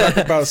 It's talk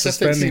about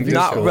suspending TV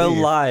Not disbelief. real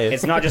life.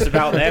 It's not just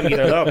about them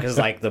either, though, because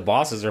like the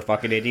bosses are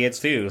fucking idiots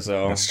too.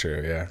 So That's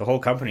true. Yeah. the whole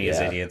company is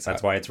Yeah. idiots.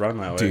 That's why it's run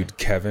that way. Dude,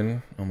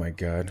 Kevin. Oh my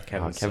God.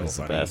 Kevin's, Kevin's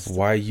so the funny. best.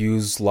 Why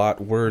use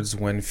lot words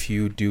when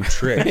few do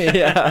trick?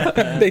 Yeah.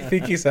 They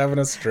think he's having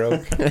a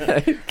stroke.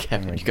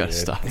 Kevin, you gotta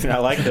stop. I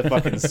like the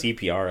fucking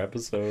CPR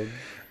episode.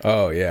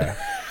 Oh yeah.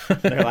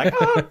 They're like,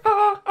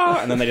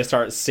 and then they just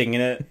start singing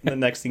it. The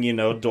next thing you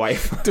know, Dwight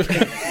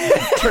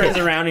turns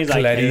around. He's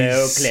like,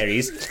 "Hello,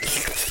 Clarice."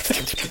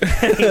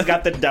 He's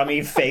got the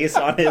dummy face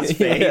on his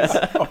face.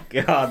 Yeah. Oh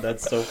god,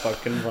 that's so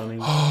fucking funny.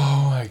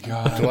 Oh my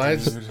God.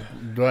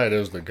 Dwight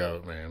is the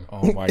GOAT, man.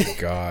 Oh my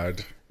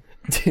God.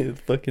 Dude,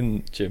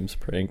 fucking Jim's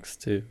pranks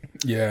too.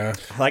 Yeah.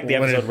 I like the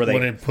episode where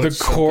when they he puts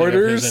The something of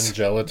quarters? his in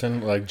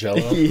gelatin, like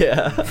Jello.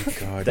 Yeah.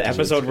 God. the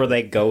episode where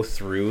they go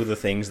through the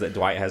things that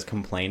Dwight has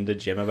complained to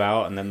Jim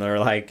about, and then they're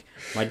like,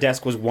 "My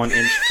desk was 1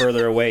 inch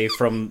further away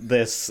from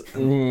this.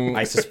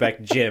 I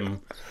suspect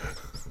Jim.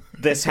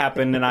 This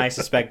happened, and I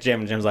suspect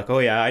Jim." And Jim's like, "Oh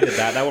yeah, I did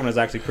that. That one was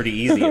actually pretty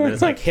easy." And then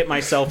it's like, "Hit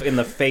myself in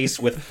the face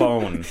with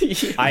phone.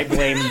 I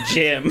blame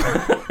Jim."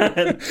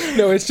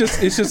 No, it's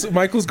just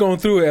Michael's going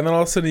through it, and then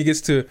all of a sudden he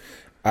gets to,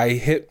 I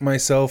hit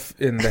myself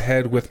in the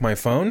head with my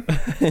phone,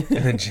 and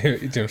then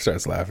Jim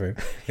starts laughing.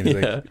 And he's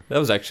Yeah. That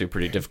was actually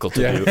pretty difficult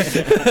to do.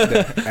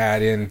 like,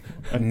 add in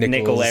nickels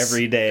nickel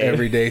every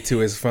day. to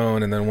his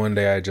phone, and then one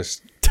day I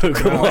just Took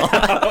him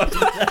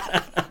off.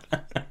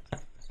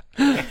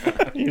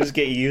 You just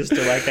get used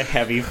to like a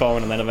heavy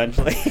phone, and then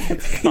eventually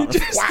it's gone.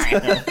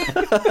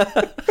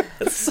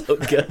 That's so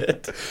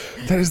good.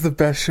 that is the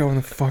best show in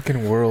the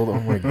fucking world. Oh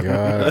my I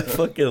God.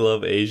 fucking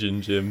love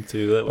Asian Jim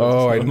too. That was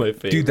Oh, one of my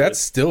favorites. dude, that's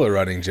still a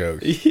running joke.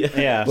 yeah.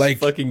 Yeah. Like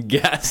Fucking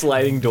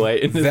gaslighting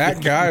Dwight. Into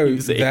that guy, he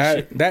was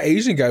Asian. that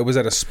Asian guy was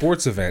at a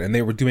sports event, and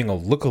they were doing a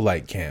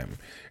lookalike cam,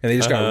 and they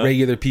just got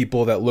regular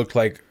people that looked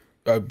like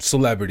a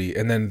celebrity,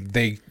 and then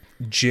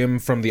Jim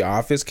from The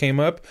Office came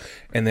up,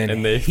 and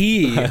then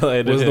he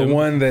highlighted was the him.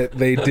 one that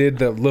they did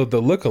the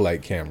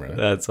lookalike camera.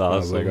 That's I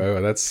was awesome. like,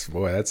 oh,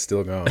 that's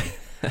still going.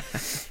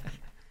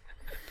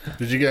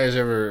 Did you guys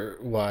ever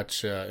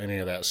watch any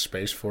of that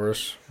Space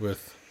Force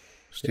with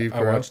Steve I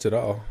Carell? watched it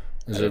all.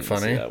 Is I it didn't see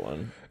funny? that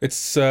one.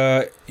 It's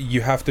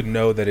you have to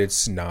know that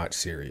it's not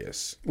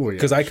serious, Well, yeah,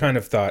 because I kind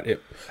of thought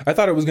it. I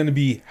thought it was going to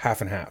be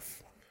half and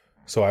half,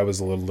 so I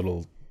was a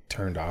little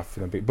turned off.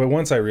 But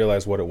once I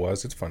realized what it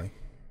was, it's funny.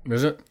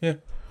 Is it? Yeah,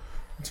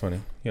 it's funny.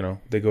 You know,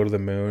 they go to the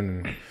moon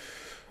and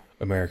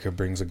America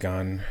brings a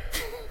gun.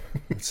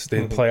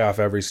 They play off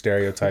every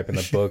stereotype in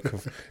the book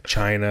of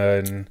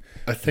China and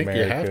I think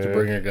you have to America.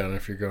 bring a gun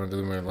if you're going to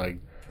the moon. Like,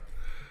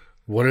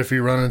 what if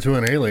you run into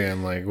an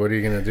alien? Like, what are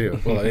you gonna do?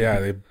 Well, yeah,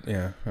 I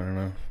don't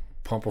know.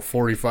 Pump a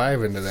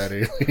 45 into that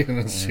alien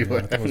and see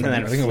what happens. And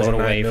then I think it was a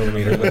float away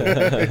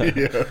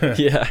 9mm.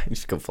 Yeah.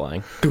 Just go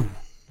flying.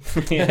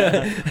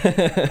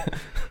 Yeah.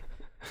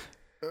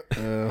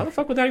 How the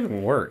fuck would that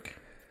even work?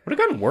 Would a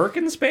gun work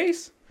in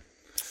space?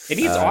 It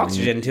needs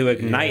oxygen to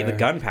ignite the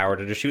gunpowder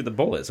to just shoot the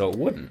bullet, so it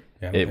wouldn't.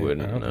 Yeah, It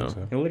wouldn't, I don't no.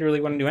 think It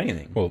literally wouldn't do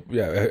anything. Well,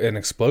 yeah, an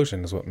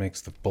explosion is what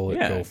makes the bullet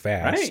Yeah, go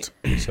fast.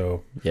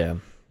 So Yeah.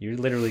 You'd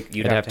be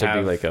It'd have to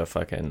be like a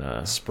fucking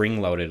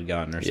spring-loaded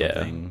gun or yeah,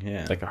 something.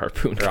 Yeah, like a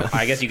harpoon Or gun.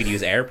 I guess you could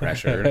use air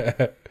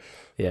pressure.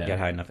 Yeah. Get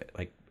high enough,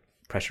 like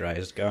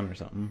pressurized gun or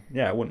something.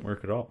 Yeah, it wouldn't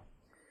work at all.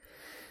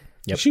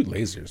 you shoot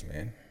lasers,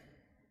 man.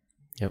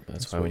 Yep,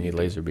 that's why we need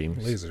laser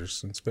beams.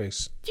 Lasers in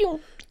space.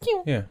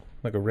 Yeah,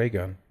 like a ray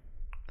gun.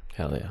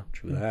 Hell yeah.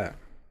 True that.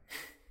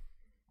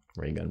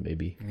 Ray gun,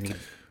 baby.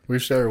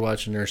 We've started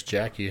watching Nurse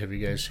Jackie. Have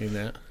you guys seen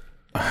that?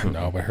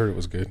 No, but I heard it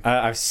was good.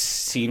 I've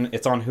seen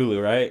it's on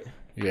Hulu, right?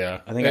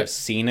 Yeah. I think I've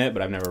seen it,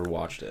 but I've never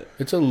watched it.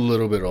 It's a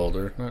little bit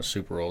older. Not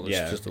super old. It's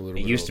Yeah, just a little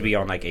it bit used to older. be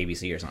on like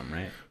ABC or something,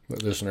 right?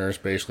 But this nurse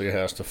basically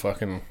has to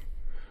fucking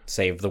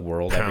Save the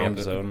world every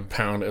episode.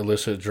 pound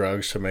illicit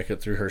drugs to make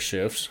it through her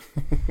shifts.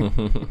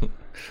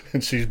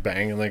 And she's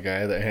banging the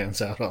guy that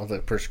hands out all the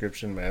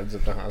prescription meds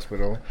at the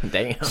hospital.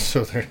 Damn.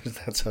 So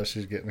that's how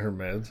she's getting her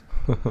meds.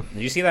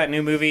 Did you see that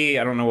new movie?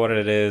 I don't know what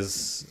it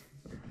is,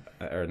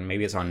 or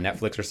maybe it's on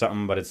Netflix or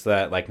something. But it's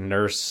that like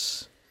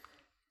nurse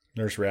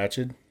Nurse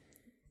Ratched.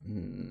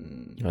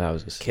 That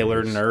was a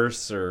killer series.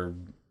 nurse or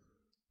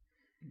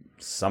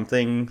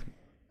something.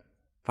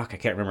 Fuck, I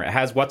can't remember. It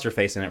has what's her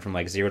face in it from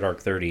like Zero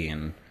Dark 30,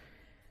 and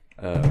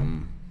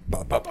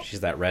she's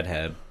that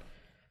redhead.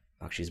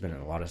 Fuck, she's been in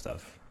a lot of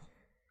stuff.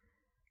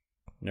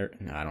 No,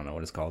 I don't know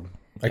what it's called.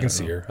 I can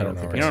see her. I don't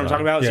know. You know what I'm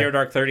talking about? Yeah. Zero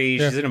Dark 30.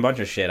 Yeah. She's in a bunch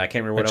of shit. I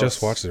can't remember I what just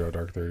else. watched Zero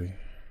Dark 30.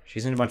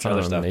 She's in a bunch of On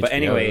other stuff. HBO, But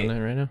anyway, isn't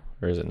it right now?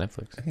 Or is it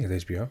Netflix? I think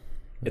it's HBO.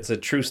 it's a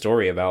true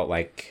story about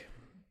like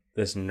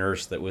this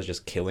nurse that was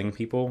just killing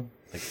people.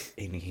 Like,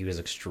 and he was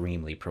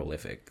extremely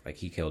prolific. Like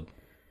he killed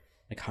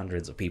like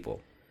hundreds of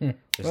people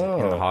just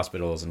in the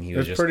hospitals, and he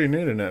was It's just. pretty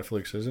new to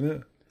Netflix, isn't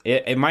it?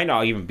 It might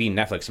not even be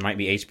Netflix. It might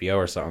be HBO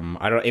or something.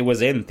 I don't. It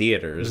was in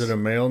theaters. Is it a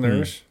male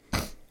nurse?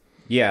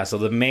 Yeah. So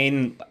the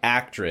main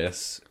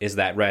actress is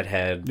that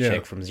redhead Yeah.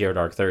 chick from Zero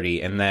Dark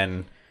 30, and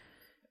then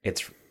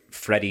it's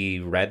Freddie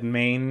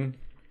Redmayne.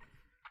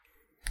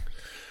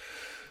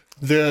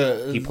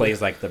 He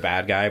plays like the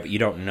bad guy, but you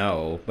don't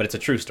know. But it's a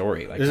true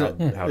story. Like Is how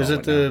it, how is all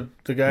it went down.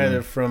 the guy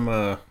that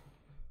from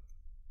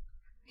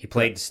He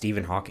played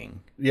Stephen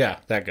Hawking. yeah,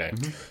 that guy.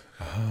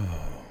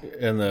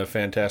 And the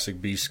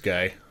Fantastic Beasts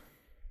guy.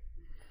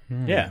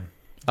 Yeah.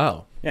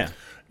 Oh, Yeah.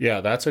 Yeah,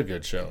 that's a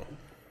good show.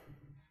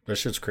 That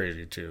shit's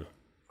crazy too.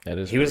 that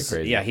is He was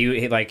crazy. yeah,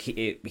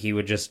 he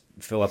would just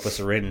fill up a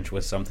syringe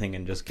with something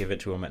and just give it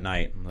to him at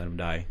night and let him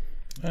die.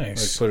 Like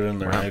Nice. put it in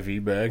their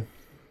IV bag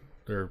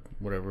or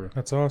whatever.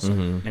 That's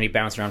awesome. And he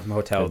bounced around from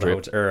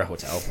hospital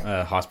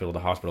to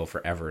hospital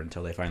forever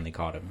until they finally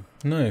caught him.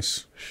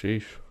 Nice.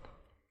 Sheesh.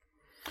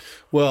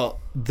 Well,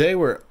 they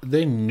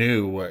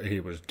knew what he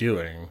was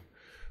doing,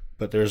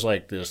 but there's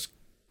like this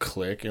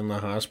clique in the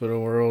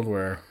hospital world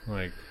where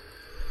like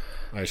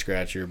I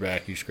scratch your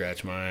back, you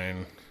scratch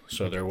mine.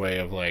 So their way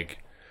of like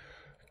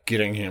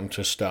getting him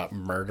to stop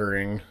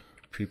murdering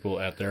people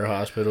at their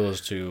hospital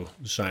is to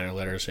sign a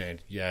letter saying,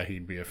 yeah,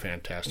 he'd be a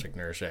fantastic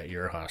nurse at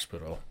your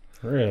hospital.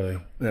 Really?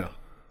 Yeah.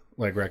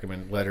 Like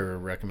letter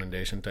of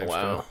recommendation type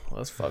Wow, stuff.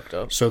 that's fucked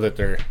up. So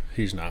that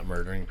he's not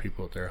murdering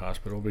people at their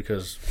hospital,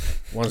 because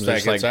once that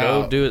Just gets like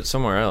out, go do it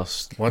somewhere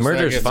else. Once that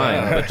Murder's gets fine,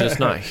 out- but just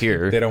not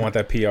here. They don't want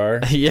that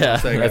PR. Yeah,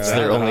 that that's gets out,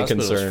 their the only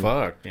hospital's concern.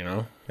 Fucked, you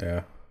know.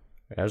 Yeah.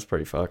 That's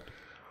pretty fucked.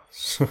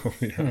 So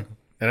yeah,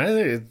 and I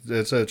think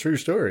it's a true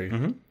story.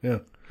 Yeah,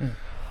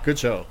 good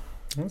show.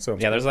 That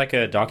sounds Yeah, there's like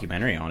a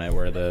documentary on it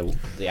where the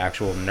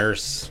actual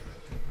nurse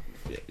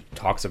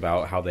talks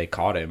about how they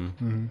caught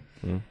him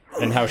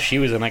and how she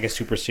was in like a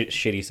super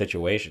shitty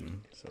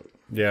situation. So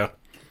Yeah,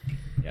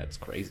 yeah, it's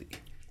crazy.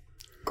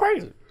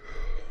 Crazy.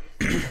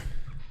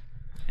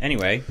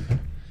 Anyway,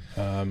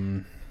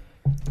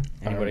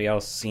 anybody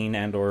else seen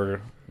and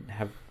or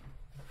have?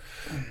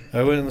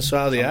 I went and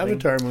saw the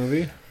Avatar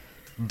movie.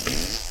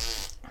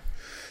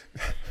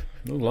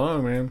 No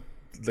long, man.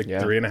 like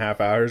Yeah.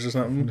 3.5 hours or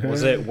something.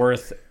 Was it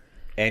worth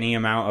any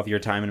amount of your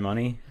time and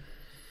money?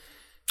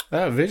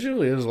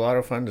 Visually, it was a lot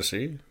of fun to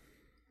see.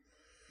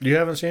 You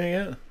haven't seen it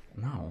yet?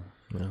 No.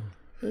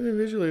 I mean,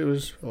 visually, it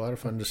was a lot of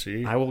fun to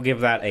see. I will give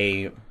that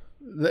a.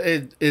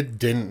 It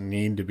didn't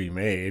need to be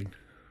made.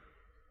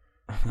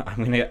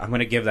 I'm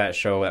gonna give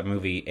that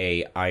movie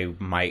a. I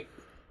might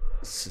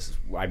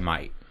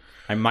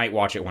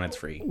watch it when it's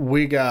free.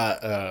 We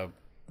got a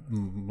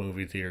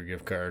movie theater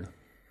gift card,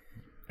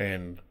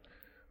 and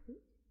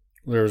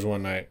there was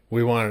one night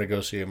we wanted to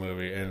go see a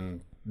movie,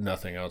 and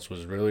nothing else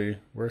was really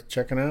worth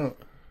checking out.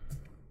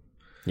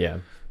 Yeah.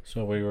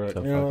 So we were like,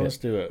 So you know, fuck it. let's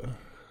do it.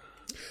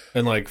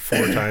 And like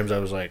 4 times I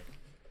was like,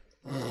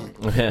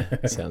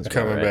 Sounds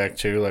coming right. back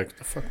to like,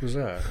 the fuck was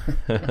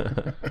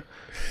that?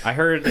 I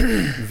heard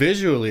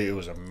Visually, it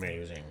was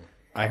amazing.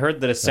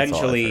 that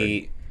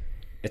essentially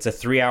it's a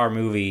 3-hour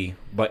movie,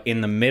 but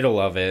in the middle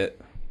of it,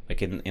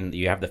 like in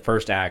you have the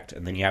first act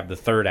and then you have the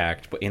third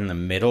act, but in the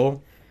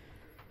middle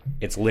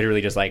It's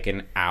literally just like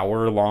an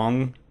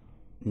hour-long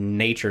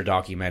nature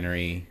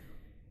documentary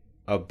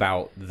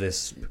about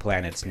this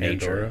planet's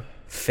nature.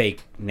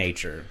 Fake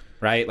nature,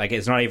 right? Like,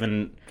 it's not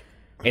even...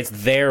 It's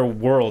their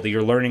world.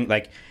 You're learning,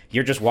 like,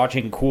 you're just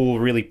watching cool,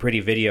 really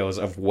pretty videos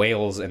of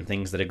whales and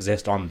things that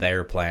exist on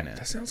their planet.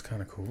 That sounds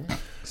kind of cool.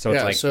 So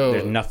it's like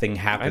there's nothing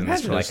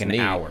happens for like an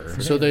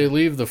hour. So they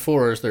leave the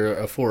forest. They're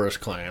a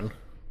forest clan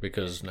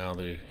because now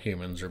the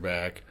humans are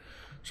back.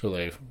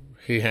 So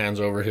he hands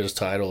over his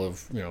title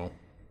of,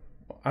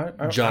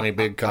 Johnny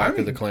Big Cock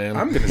of the clan.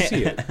 I'm going to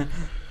see it.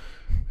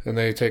 And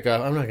they take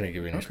off. I'm not going to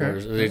give you any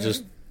spoilers. They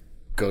just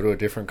go to a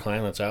different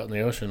clan that's out in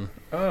the ocean.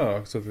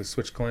 Oh, so they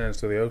switch clans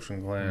to the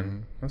ocean clan. Mm-hmm.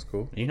 That's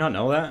cool. Do you not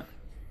know that?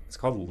 It's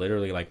called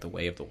literally like the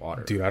Way of the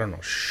Water. Dude, I don't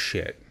know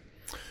shit.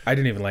 I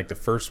didn't even like the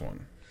first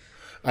one.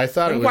 I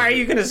thought it was... Why are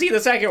you going to see the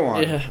second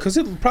one? Because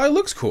it probably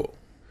looks cool.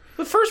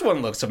 The first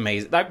one looks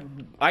amazing.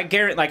 I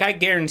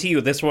guarantee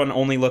you this one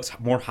only looks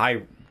more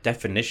high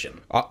definition.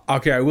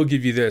 Okay, I will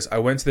give you this. I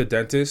went to the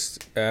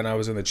dentist and I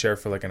was in the chair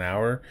for like an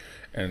hour,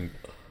 and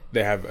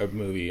they have a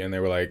movie and they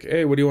were like,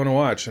 "Hey, what do you want to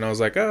watch?" And I was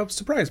like, "Oh,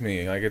 surprise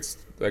me!" Like, it's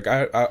like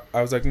I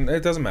was like,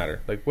 "It doesn't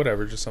matter. Like,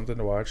 whatever, just something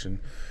to watch." And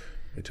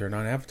they turned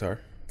on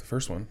Avatar, the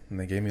first one, and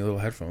they gave me little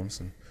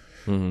headphones, and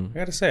I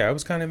got to say, I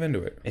was kind of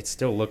into it. It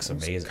still looks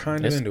amazing.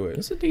 Kind of into it.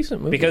 It's a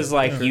decent movie because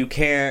you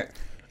can't.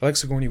 I like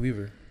Sigourney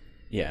Weaver.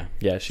 Yeah,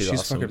 she's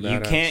awesome. fucking you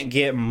badass. Can't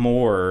get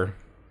more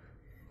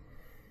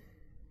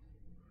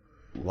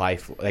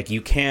life. Like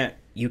you can't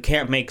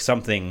make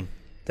something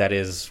that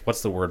is,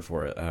 what's the word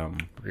for it?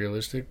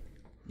 Realistic?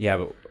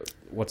 Yeah,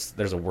 but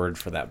there's a word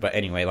for that. But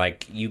anyway,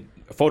 like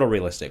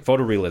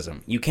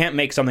photorealism. You can't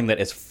make something that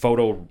is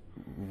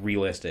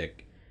photorealistic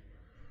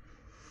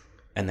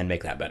and then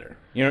make that better.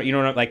 You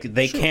know, like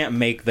they can't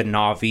make the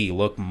Na'vi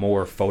look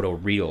more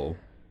photoreal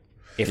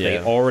if they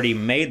already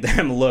made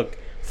them look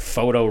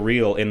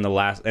photoreal in the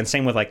last. And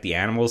same with like the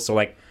animals. So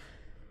like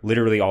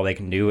literally all they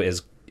can do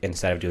is,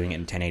 instead of doing it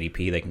in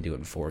 1080p, they can do it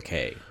in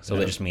 4K. So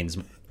that just means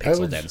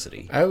pixel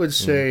density. I would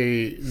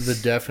say the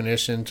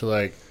definition to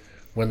like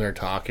when they're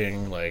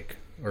talking, like,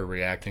 or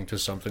reacting to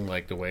something,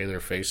 like the way their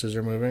faces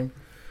are moving,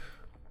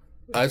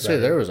 I'd say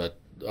there was a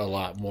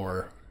lot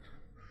more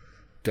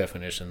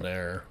definition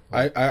there.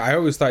 I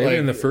always thought, even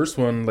in the first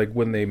one, like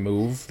when they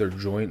move, their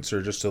joints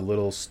are just a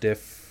little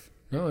stiff.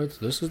 No,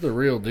 this is the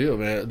real deal,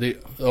 man. The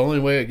only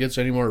way it gets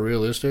any more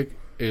realistic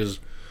is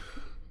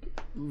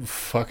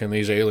fucking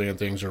these alien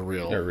things are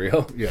real. They're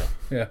real? Yeah.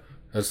 Yeah.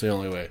 That's the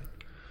only way.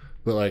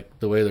 But like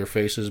the way their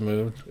faces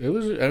moved, it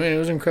was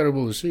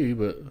incredible to see,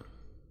 but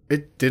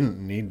it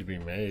didn't need to be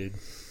made.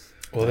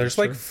 Well, there's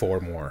like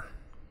 4 more.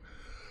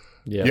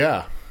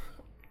 Yeah.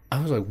 I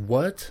was like,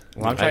 what?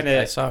 Well,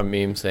 I saw a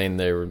meme saying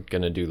they were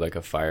going to do like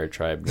a fire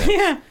tribe next.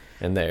 Yeah.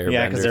 And the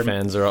Airbender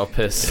fans are all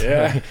pissed.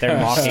 Yeah, they're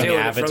mocking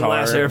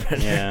Avatar.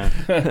 Airbender. Yeah,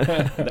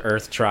 the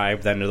Earth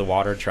tribe, then the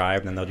Water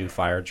tribe, then they'll do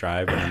Fire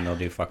tribe, and then they'll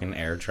do fucking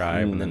Air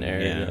tribe, and then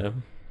Air.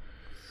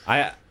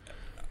 Yeah.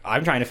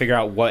 I'm trying to figure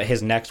out what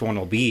his next one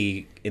will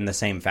be in the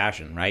same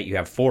fashion, right? You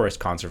have forest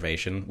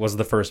conservation, was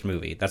the first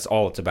movie. That's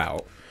all it's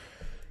about.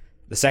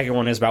 The second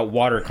one is about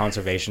water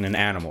conservation and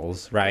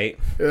animals, right?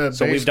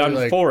 So we've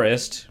done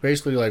forest.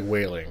 Basically like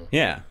whaling.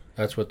 Yeah.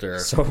 That's what they're...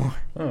 So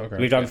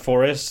we've done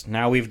forest,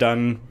 now we've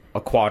done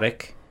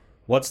aquatic.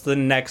 What's the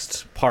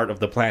next part of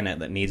the planet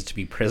that needs to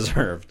be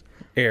preserved?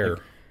 Air.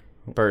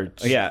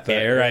 Birds. Yeah,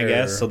 air, I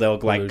guess. So they'll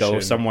like go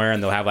pollution. somewhere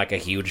and they'll have like a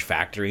huge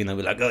factory and they'll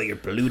be like, "Oh, you're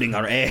polluting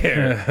our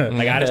air."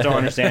 Like, I just don't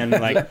understand.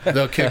 Like,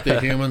 they'll kick the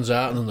humans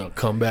out and then they'll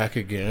come back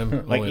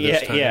again. like Only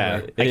this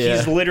time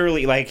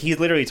Like he's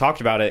literally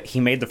talked about it. He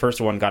made the first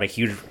one, got a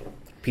huge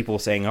people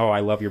saying, "Oh, I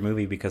love your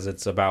movie because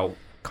it's about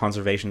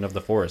conservation of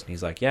the forest." And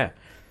he's like, "Yeah,"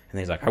 and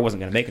he's like, "I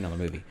wasn't going to make another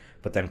movie,"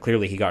 but then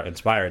clearly he got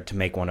inspired to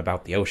make one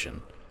about the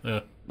ocean.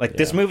 Yeah. Like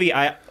this movie,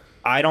 I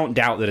don't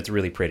doubt that it's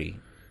really pretty.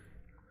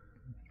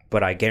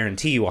 But I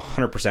guarantee you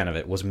 100% of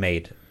it was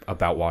made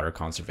about water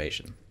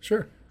conservation.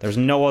 Sure. There's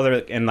no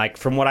other... And, like,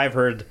 from what I've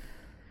heard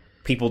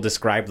people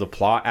describe the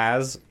plot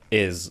as,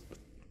 is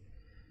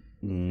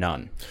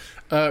none.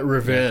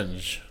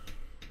 Revenge.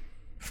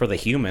 For the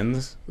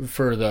humans.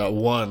 For the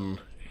one,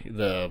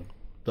 the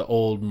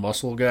old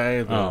muscle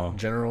guy, the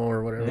general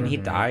or whatever. Didn't he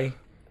die?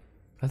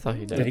 I thought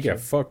he did. Yeah, he got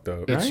fucked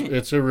up.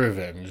 It's a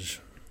revenge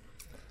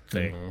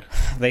thing.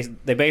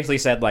 They basically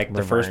said, like,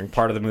 the first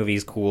part of the movie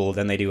is cool,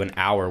 then they do an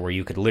hour where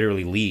you could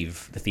literally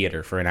leave the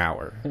theater for an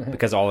hour.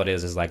 Because all it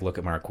is like, look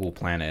at my cool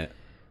planet.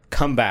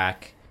 Come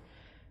back.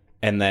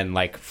 And then,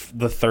 like,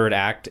 the third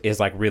act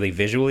is, like, really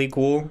visually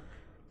cool.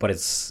 But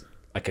it's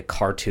like a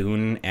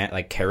cartoon,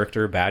 like,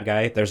 character bad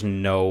guy. There's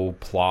no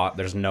plot.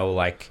 There's no,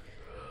 like...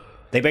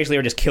 They basically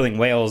are just killing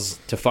whales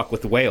to fuck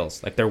with the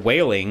whales. Like, they're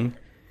whaling,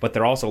 but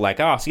they're also like,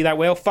 oh, see that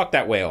whale? Fuck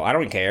that whale. I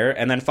don't care.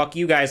 And then fuck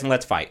you guys and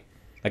let's fight.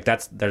 Like,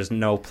 there's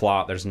no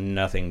plot. There's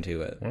nothing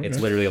to it. Okay. It's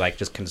literally like,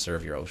 just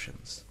conserve your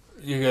oceans.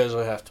 You guys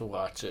will have to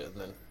watch it, and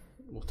then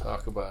we'll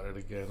talk about it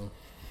again.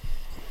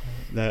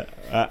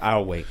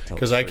 I'll wait till...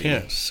 Because I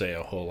can't say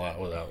a whole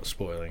lot without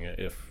spoiling it,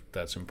 if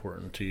that's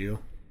important to you.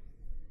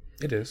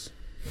 It is.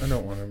 I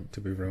don't want it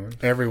to be ruined.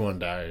 Everyone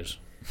dies.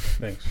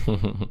 Thanks.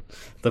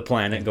 The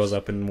planet goes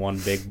up in one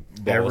big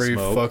ball Every of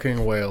smoke.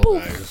 fucking whale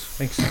dies.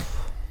 Thanks.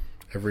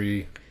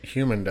 Every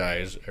human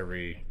dies.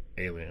 Every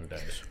alien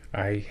dies.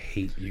 I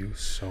hate you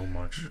so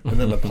much. And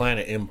then the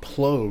planet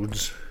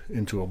implodes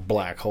into a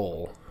black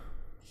hole.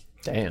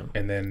 Damn.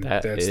 And then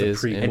That that's the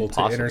is prequel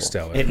impossible. to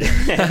Interstellar.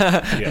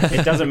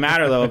 It doesn't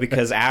matter though,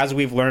 because as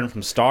we've learned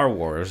from Star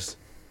Wars,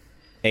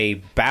 a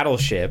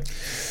battleship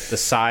the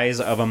size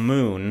of a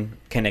moon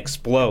can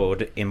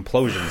explode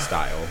implosion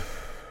style,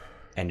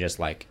 and just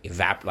like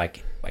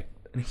like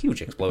a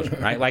huge explosion,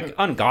 right? Like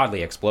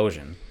ungodly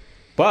explosion.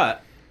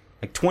 But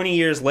like 20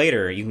 years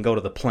later, you can go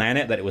to the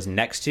planet that it was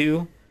next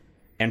to,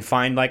 and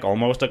find like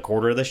almost a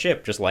quarter of the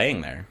ship just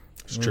laying there.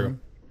 It's true.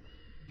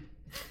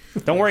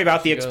 Don't worry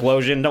about the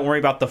explosion. Don't worry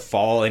about the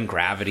fall in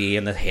gravity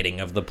and the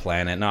hitting of the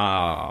planet.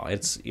 No,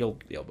 you'll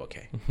be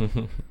okay.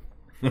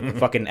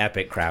 Fucking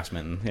epic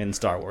craftsmen in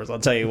Star Wars. I'll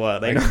tell you what,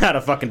 they know how to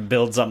fucking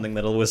build something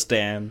that'll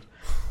withstand.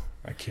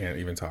 I can't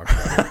even talk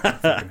about it. I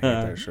fucking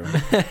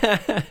hate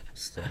that show.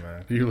 Still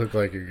mad. You look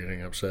like you're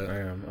getting upset. I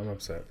am. I'm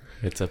upset.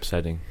 It's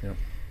upsetting.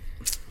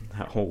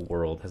 That whole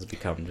world has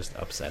become just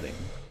upsetting.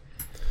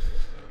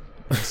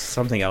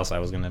 Something else I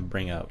was gonna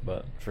bring up,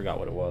 but I forgot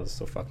what it was.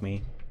 So fuck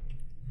me.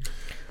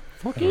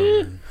 Fuck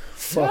you.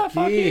 Fuck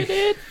fuck you. you,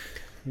 dude.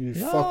 You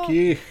fuck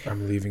you.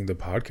 I'm leaving the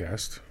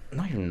podcast.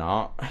 No, you're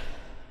not.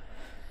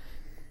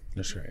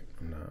 That's right.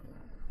 I'm not.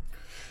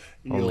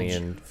 Only You'll-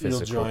 in you'll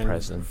physical join-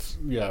 presence.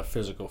 Yeah,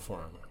 physical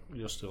form.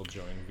 You'll still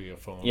join via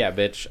phone. Yeah,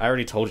 bitch. I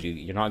already told you.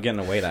 You're not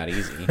getting away that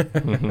easy.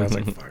 I was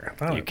like, fuck. I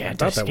thought, You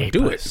can't I thought that would escape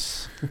do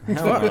us.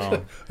 Hell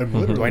no. I'm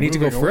literally it. Do I need to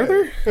go moving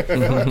away.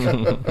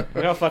 further?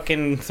 We got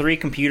fucking 3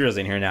 computers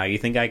in here now. You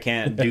think I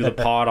can't do the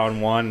pod on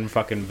one,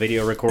 fucking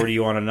video record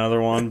you on another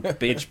one?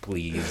 Bitch,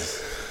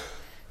 please.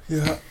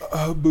 Yeah,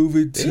 I'll move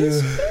it to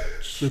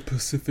the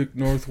Pacific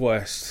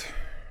Northwest.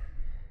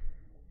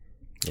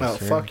 Oh,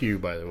 fuck you,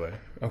 by the way.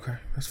 Okay,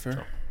 that's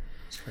fair.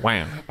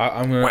 Wow.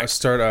 I'm gonna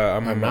start.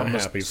 I'm not gonna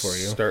happy for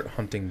you. Start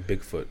hunting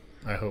Bigfoot.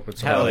 I hope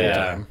it's Hell about yeah.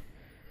 time.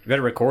 You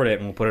better record it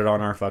and we'll put it on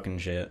our fucking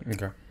shit.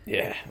 Okay.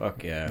 Yeah.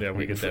 Fuck yeah. Yeah,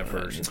 we get that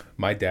first.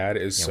 My dad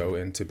is so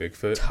into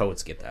Bigfoot.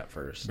 Totes get that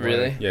first.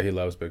 Really? Yeah, he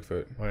loves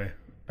Bigfoot. Why?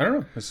 I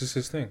don't know. It's just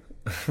his thing.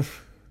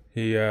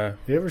 He. You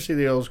ever see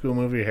the old school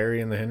movie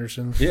Harry and the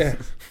Hendersons? Yeah.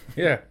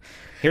 Yeah.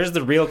 Here's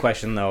the real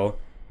question though.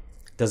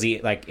 Does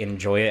he like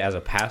enjoy it as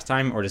a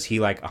pastime, or does he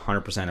like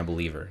 100% a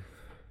believer?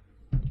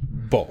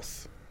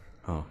 Both.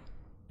 Oh.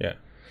 Yeah.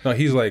 No,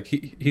 he's like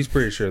he's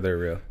pretty sure they're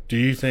real. Do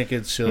you think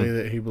it's silly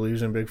that he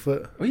believes in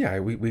Bigfoot? Oh yeah,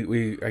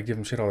 I give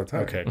him shit all the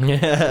time. Okay.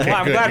 Well,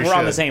 I'm good, glad you we're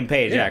on the should. same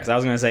page, yeah, because I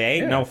was going to say,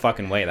 ain't Yeah. no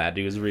fucking way that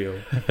dude's real.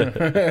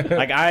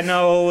 Like, I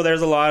know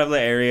there's a lot of the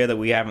area that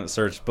we haven't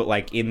searched, but,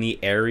 like, in the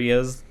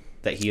areas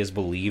that he is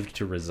believed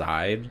to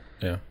reside,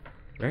 Yeah.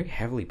 very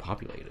heavily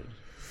populated.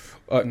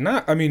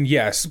 I mean,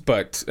 yes,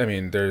 but I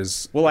mean,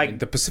 there's Well, like- I mean,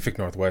 the Pacific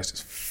Northwest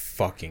is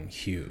fucking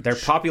huge. They're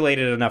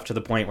populated enough to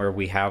the point where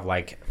we have,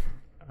 like,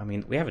 I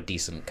mean, we have a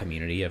decent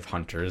community of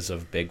hunters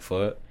of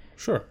Bigfoot,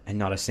 Sure. and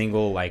not a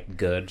single, like,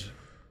 good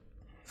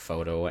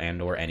photo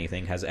and or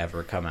anything has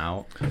ever come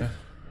out.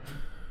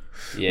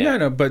 Yeah,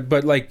 no,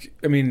 but like,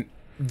 I mean,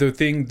 the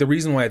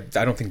reason why I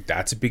don't think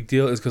that's a big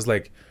deal is because,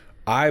 like,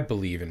 I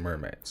believe in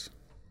mermaids,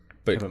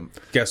 but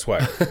guess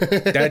what?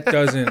 That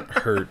doesn't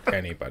hurt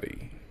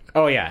anybody.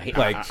 Oh, yeah.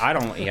 Like- I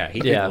don't, yeah, he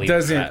Yeah. believe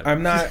Doesn't. that.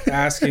 I'm not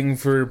asking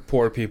for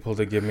poor people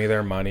to give me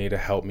their money to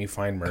help me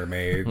find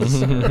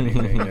mermaids or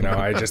anything. You know,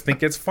 I just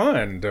think it's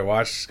fun to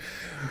watch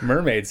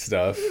mermaid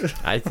stuff.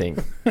 I think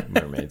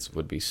mermaids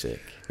would be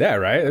sick. Yeah,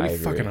 right. That'd I be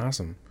agree. fucking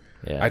awesome.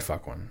 Yeah. I'd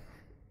fuck one.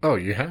 Oh,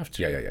 you have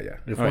to. Yeah.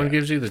 If Oh, one yeah.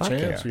 gives you the Fuck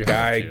chance, you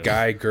Guy, have to.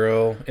 guy,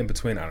 girl, in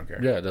between. I don't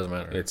care. Yeah, it doesn't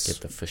matter. It's Get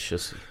the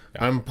fishussy.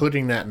 I'm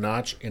putting that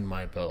notch in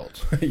my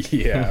belt.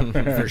 yeah,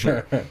 for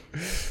sure.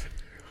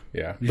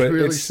 Yeah, You but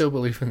really it's, still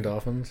believe in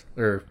dolphins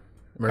or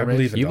I mermaids?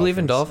 believe in You believe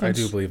in dolphins?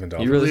 I do believe in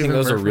dolphins. You really believe think in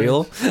those are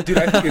real? Dude,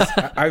 I think it's.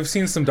 I've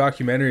seen some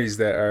documentaries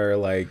that are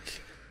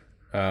like,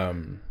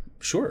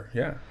 sure,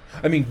 yeah.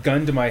 I mean,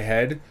 gun to my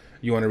head,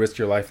 you want to risk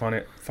your life on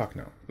it? Fuck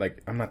no.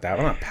 Like, I'm not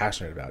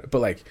passionate about it,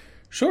 but like,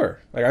 sure.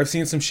 Like, I've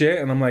seen some shit,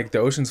 and I'm like, the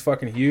ocean's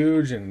fucking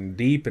huge and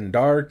deep and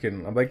dark,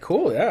 and I'm like,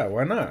 cool, yeah,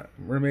 why not?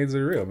 Mermaids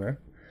are real, man.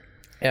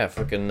 Yeah,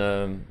 fucking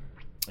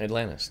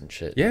Atlantis and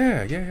shit.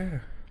 Yeah,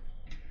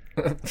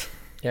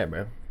 Yeah,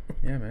 bro.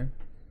 man.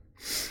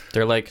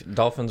 They're like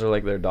dolphins are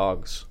like their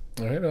dogs,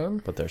 Right on.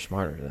 but they're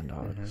smarter than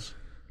dogs.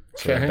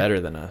 So Okay. they're better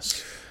than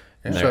us.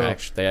 And So-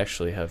 they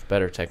actually have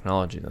better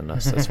technology than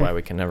us. That's why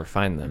we can never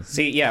find them.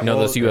 See, yeah, You know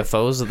well, those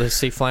UFOs that they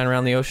see flying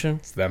around the ocean?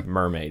 It's them.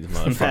 mermaids,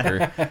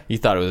 motherfucker. You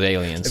thought it was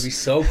aliens, It'd be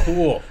so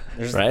cool.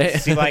 right?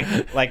 See,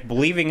 like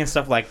believing in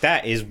stuff like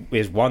that is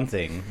one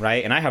thing,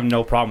 right? And I have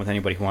no problem with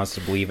anybody who wants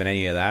to believe in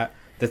any of that.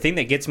 The thing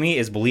that gets me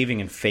is believing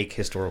in fake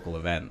historical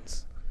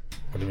events,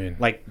 What do you mean?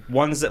 like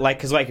ones that, like,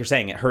 because like you're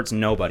saying, it hurts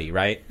nobody,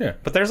 right? Yeah.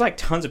 But there's like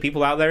tons of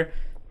people out there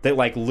that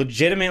like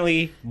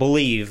legitimately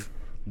believe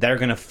they're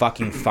gonna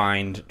fucking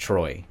find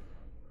Troy.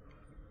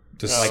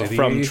 Just like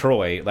from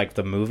Troy, like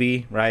the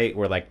movie, right?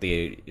 Where like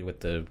with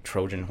the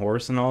Trojan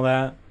horse and all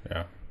that.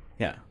 Yeah.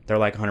 Yeah, they're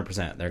like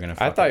 100%. They're gonna.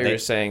 I thought you were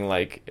saying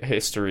like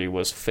history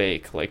was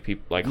fake, like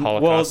people like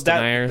Holocaust well,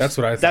 deniers. That's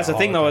what I thought. That's the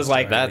thing, though, is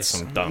like That's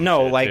some dumb.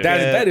 No, shit, like dude.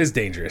 that is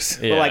dangerous.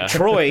 Yeah. But like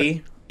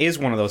Troy is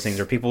one of those things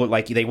where people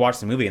like they watch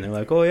the movie and they're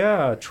like, oh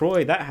yeah,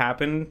 Troy, that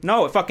happened.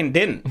 No, it fucking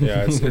didn't.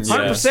 Yeah, it's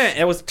 100%.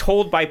 It was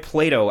told by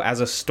Plato as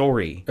a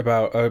story.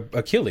 about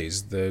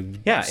Achilles.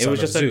 It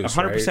was just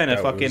 100% a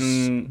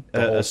fucking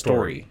a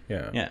story.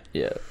 Yeah.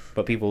 Yeah.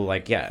 But people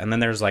like and then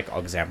there's like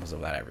examples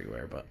of that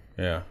everywhere. But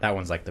Yeah. that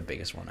one's like the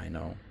biggest one I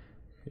know.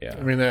 Yeah.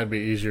 I mean, that'd be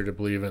easier to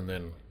believe in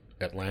than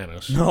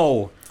Atlantis.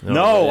 No, but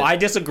I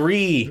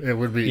disagree. It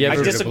would be. You I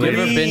ever, disagree. you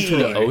ever been to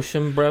the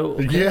ocean, bro?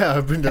 Yeah,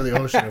 I've been to the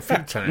ocean a few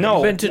times.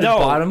 No, Been to the no,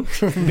 bottom?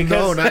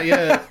 no, not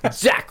yet.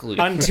 Exactly.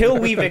 Until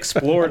we've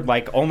explored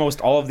like almost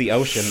all of the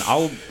ocean,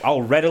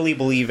 I'll readily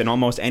believe in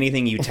almost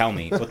anything you tell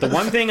me. But the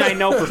one thing I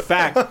know for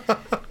fact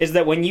is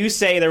that when you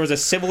say there was a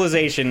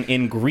civilization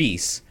in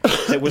Greece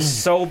that was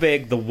so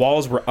big the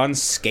walls were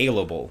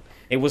unscalable.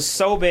 It was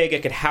so big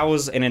it could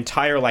house an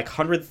entire like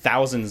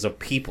 100,000s of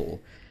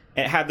people.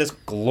 It had this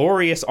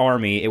glorious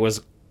army. It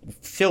was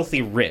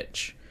filthy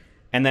rich.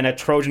 And then a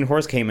Trojan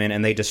horse came in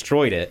and they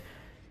destroyed it.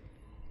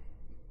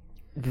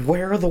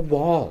 Where are the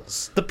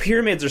walls? The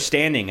pyramids are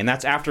standing, and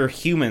that's after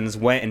humans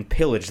went and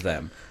pillaged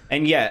them.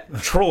 And yet,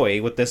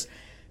 Troy, with this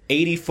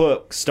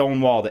 80-foot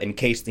stone wall that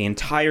encased the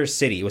entire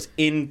city, was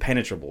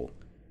impenetrable.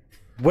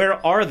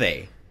 Where are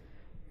they?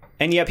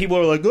 And yet people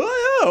are like,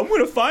 oh yeah, I'm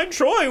going to find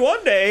Troy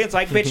one day. It's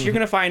like, bitch, you're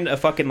going to find a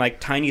fucking like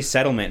tiny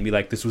settlement and be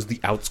like, this was the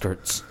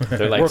outskirts.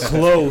 They're like, we're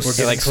close.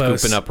 They're like close.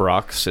 scooping up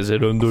rocks. Is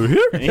it under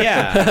here?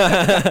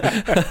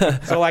 Yeah.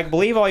 So like,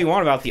 believe all you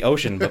want about the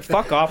ocean, but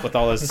fuck off with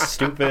all this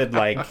stupid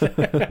like.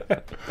 Yeah,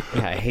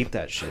 I hate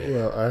that shit.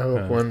 Well, I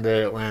hope one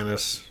day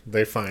Atlantis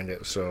they find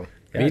it. So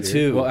Yeah, Me dude.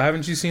 too. Well,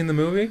 haven't you seen the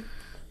movie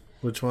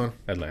which one?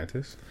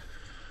 Atlantis?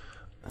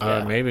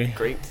 Maybe.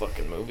 Great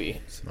fucking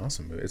movie. It's an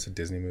awesome movie. It's a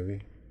Disney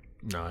movie.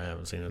 No, I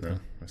haven't seen it. No, Though.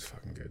 it's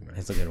fucking good, man.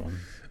 It's a good one.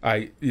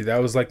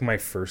 That was like my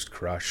first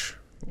crush.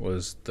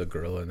 Was the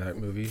girl in that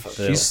movie?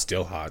 She's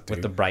still hot, dude.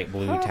 With the bright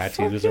blue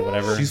tattoos or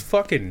whatever. She's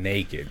fucking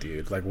naked,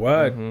 dude. Like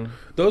what?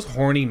 Those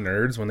horny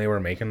nerds when they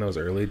were making those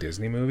early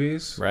Disney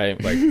movies,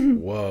 Right. Like,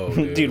 whoa,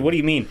 Dude, what do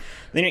you mean?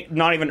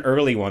 Not even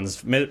early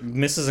ones.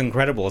 Mrs.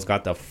 Incredible has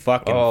got the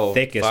fucking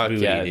thickest fuck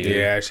booty, yeah, dude.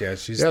 Yeah,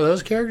 she's Yeah,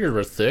 those characters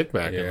were thick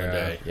back in the Yeah.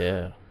 day.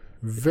 Yeah.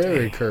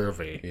 Very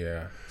curvy.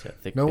 yeah.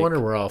 Thick, No thick. wonder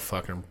we're all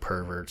fucking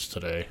perverts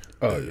today.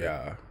 Oh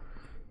yeah,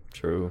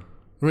 True.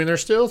 I mean, they're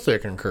still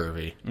thick and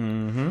curvy.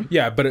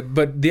 yeah.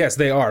 But yes,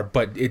 they are.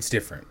 But it's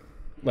different.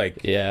 Like,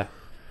 Yeah.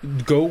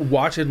 go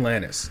watch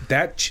Atlantis.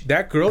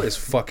 That girl is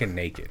fucking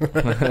naked.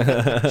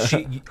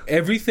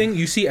 Everything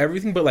you see,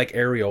 everything but like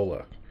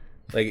areola.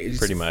 Like it's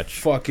Pretty much.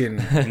 fucking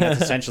And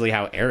that's essentially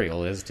how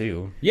Ariel is,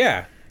 too.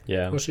 yeah.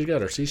 Yeah. Well, she's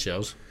got her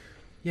seashells.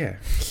 Yeah,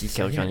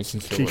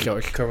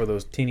 Bigger cover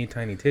those teeny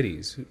tiny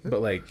titties.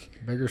 But like,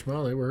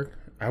 smile, they work.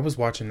 I was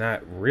watching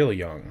that real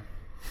young.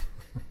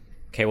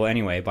 Okay, well,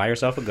 anyway, buy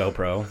yourself a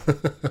GoPro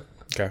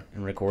Okay,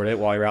 and record it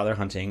while you're out there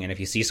hunting. And if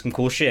you see some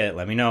cool shit,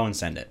 let me know and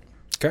send it.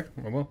 okay,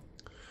 well,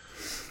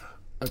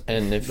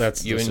 And if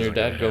This you and your isn't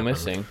dad gonna go happen.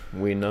 missing,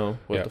 we know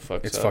what yeah, the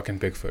fuck's it's up. fucking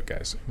Bigfoot,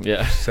 guys.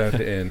 Yeah. Send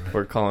it in.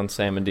 We're calling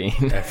Sam and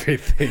Dean.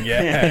 Everything,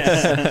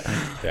 yes.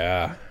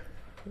 Yeah.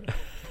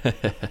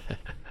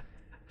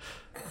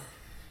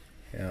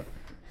 Yeah.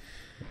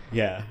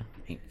 Yeah.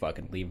 Ain't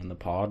fucking leaving the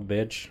pod,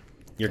 bitch.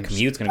 Your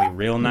commute's gonna be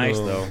real nice,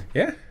 though.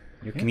 Yeah.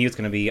 Your commute's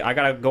gonna be, I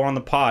gotta go on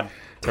the pod,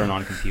 turn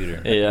on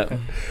computer. Yeah.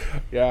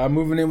 Yeah, I'm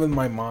moving in with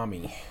my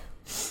mommy.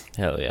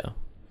 Hell yeah.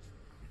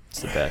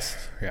 It's the best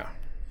Yeah.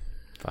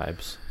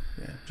 vibes.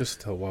 Yeah.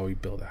 Just till while we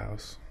build a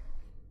house.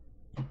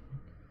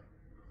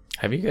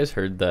 Have you guys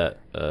heard that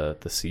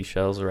the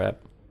seashells rap?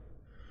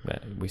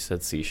 We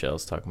said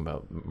seashells talking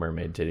about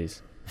mermaid titties.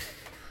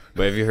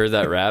 But have you heard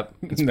that rap?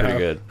 It's No. pretty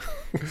good.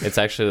 It's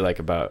actually like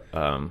about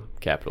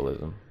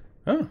capitalism.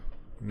 Oh.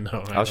 No,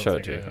 I'll show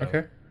it to you.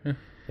 Okay. Yeah.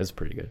 It's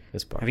pretty good.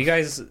 It's Have you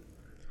guys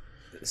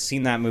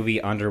seen that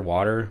movie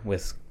Underwater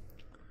with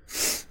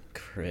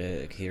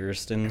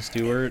Kirsten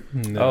Stewart?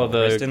 Oh,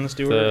 the Kristen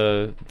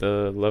Stewart?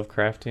 the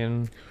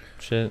Lovecraftian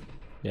shit.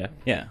 Yeah.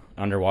 Yeah,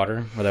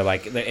 Underwater, where they're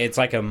like, it's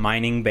like a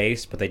mining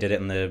base, but they did it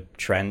in the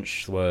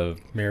trench.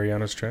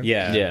 Mariana's Trench?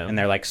 Yeah, Yeah. and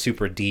they're like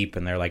super deep,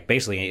 and they're like,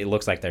 basically, it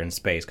looks like they're in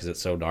space because it's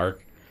so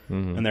dark.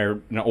 Mm-hmm. And they're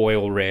in an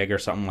oil rig or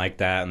something like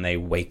that, and they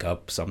wake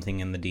up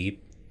something in the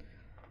deep.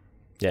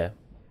 Yeah.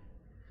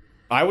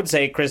 I would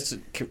say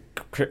Kristen.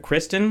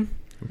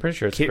 I'm pretty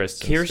sure it's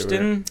Kristen.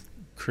 Kirsten.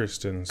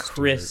 Kristen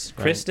Stewart.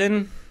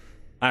 Kristen.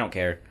 I don't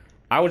care.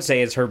 I would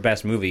say it's her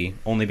best movie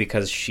only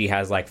because she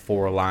has like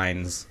 4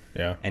 lines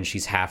Yeah. and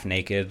she's half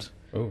naked.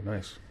 Oh,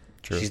 nice.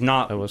 True. She's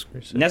not That was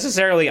Kristen.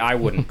 necessarily. I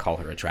wouldn't call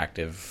her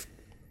attractive.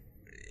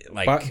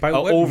 Like By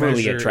what overly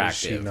measure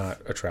attractive. Is she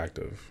not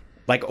attractive?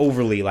 like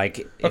overly like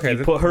if Okay,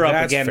 you put her up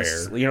that's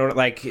against fair. you know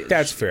like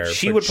That's fair,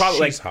 she but would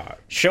probably she's like hot.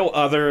 show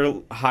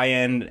other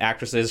high-end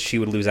actresses, she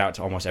would lose out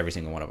to almost every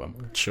single one of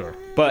them. Sure.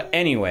 But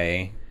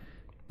anyway,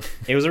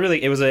 it was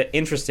an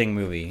interesting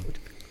movie.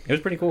 It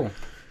was pretty cool.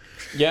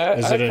 Yeah,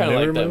 Is I it a kind of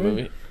newer like that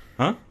movie? movie.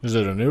 Huh? Is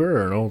it a newer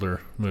or an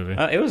older movie?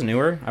 It was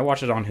newer. I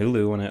watched it on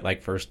Hulu when it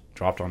like first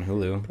dropped on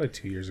Hulu. Like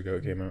 2 years ago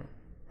it came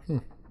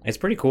out. It's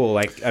pretty cool.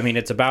 Like, I mean,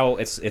 it's about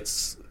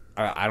it's.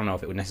 I don't know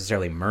if it would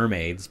necessarily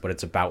mermaids, but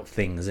it's about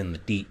things in the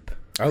deep.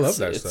 I love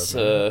that It's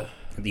stuff.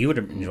 You would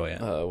enjoy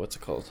it. what's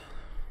it called?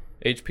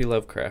 H.P.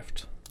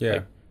 Lovecraft.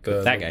 Yeah.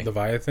 like that guy.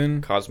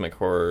 Leviathan. Cosmic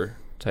horror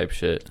type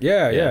shit.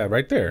 Yeah,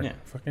 right there. Yeah.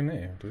 Fucking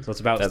name, dude. So it's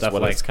about That's stuff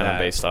what like it's kind of that.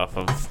 based off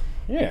of.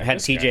 Yeah. It had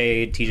this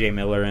guy. TJ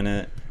Miller in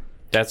it.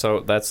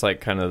 That's like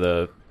kind of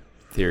the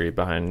theory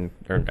behind,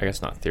 or I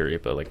guess not theory,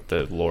 but like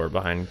the lore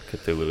behind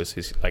Cthulhu is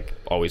he's like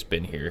always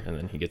been here and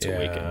then he gets Yeah.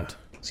 awakened.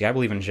 See, I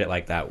believe in shit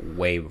like that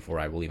way before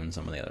I believe in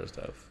some of the other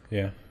stuff.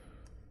 Yeah.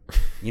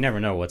 You never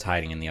know what's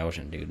hiding in the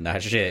ocean, dude.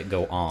 That shit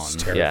go on.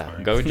 It's Yeah,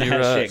 terrifying.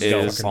 Gojira That shit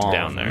is goes on.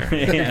 down there.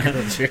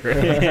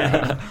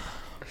 Yeah.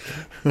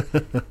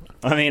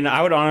 I mean,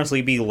 I would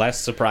honestly be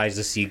less surprised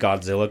to see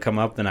Godzilla come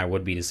up than I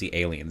would be to see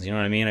aliens. You know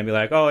what I mean? I'd be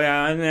like, oh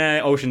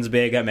yeah, ocean's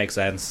big. That makes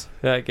sense.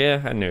 Like,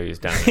 yeah, I knew he was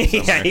down there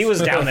somewhere. Yeah, he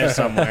was down there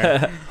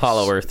somewhere.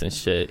 Hollow Earth and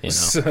shit, you know.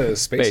 Space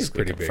is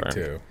Basically pretty big confirmed.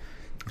 too.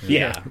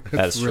 Yeah.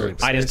 That's really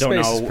true. I just don't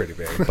Space know. is pretty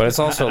big. But it's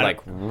also like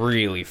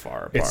really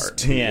far It's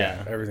apart.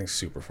 Yeah. Everything's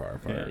super far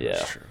apart. Yeah.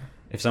 It's true.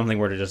 If something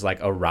were to just like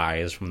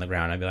arise from the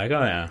ground, I'd be like,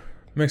 oh yeah,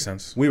 Makes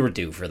sense. we were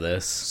due for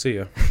this. See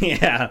ya.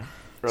 Yeah.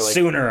 Or, like,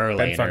 Sooner or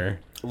been fun. later.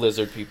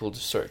 Lizard people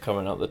just start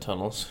coming out the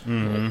tunnels.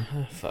 Mm-hmm. Like,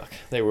 oh, fuck.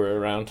 They were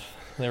around.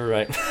 They were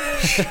right.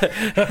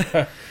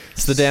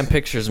 It's the damn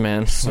pictures,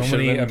 man. So We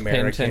should've many been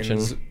paying attention.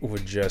 Americans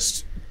would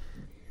just,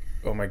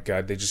 oh my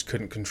god, they just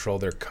couldn't control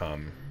their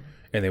cum,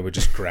 and they would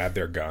just grab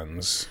their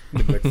guns.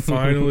 They'd be like,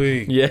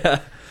 finally, Yeah.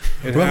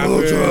 it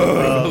happened.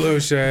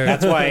 Revolution.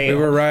 That's why- we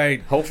were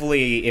right.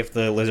 Hopefully, if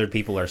the lizard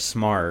people are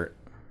smart,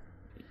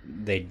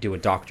 they do a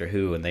Doctor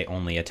Who and they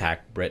only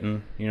attack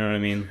Britain. You know what I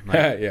mean?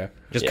 Like, Yeah.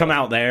 just Yeah. come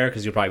out there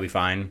because you'll probably be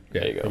fine.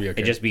 Yeah, There you go. it'll be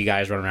okay. It'd just be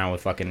guys running around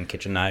with fucking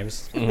kitchen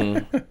knives.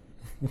 Mm-hmm.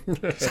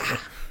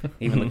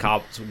 Even the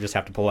cops would just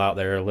have to pull out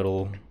their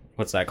little,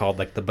 what's that called?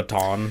 Like the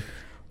baton.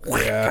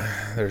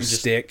 yeah, their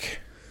stick.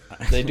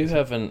 They do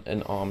have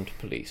an armed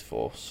police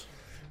force.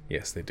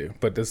 Yes, they do.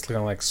 But it's kind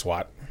of like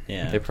SWAT.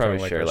 Yeah. They probably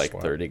like share our like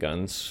SWAT. 30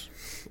 guns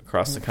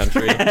across the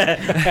country.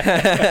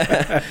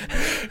 Yeah.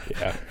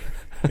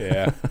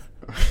 Yeah.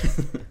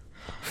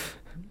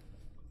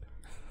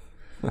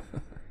 All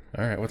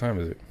right, what time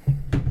is it?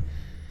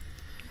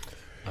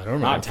 I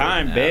don't know. Not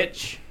time, nap.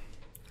 bitch.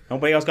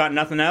 Nobody else got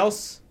nothing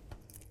else?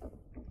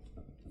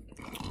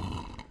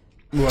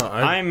 Well,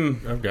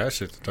 I'm. I've got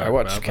shit to talk about. I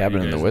watched but Cabin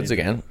you in the guys Woods need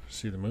to again.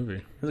 See the movie.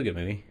 It was a good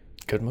movie.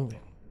 Good movie.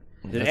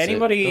 Did That's it.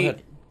 anybody? Go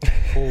ahead.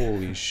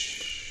 Holy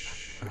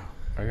sh!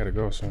 I gotta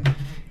go soon.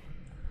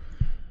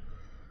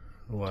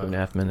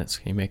 2.5 minutes.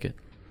 Can you make it?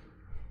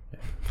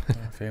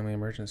 Family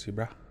emergency,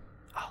 bro.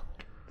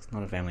 It's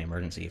not a family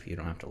emergency if you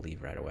don't have to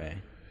leave right away.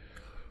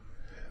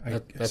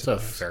 That's a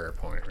fair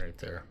point right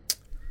there.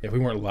 If we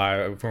weren't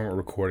live, if we weren't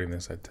recording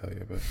this, I'd tell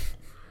you.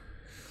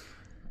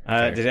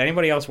 But Did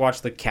anybody else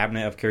watch the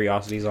Cabinet of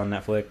Curiosities on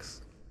Netflix?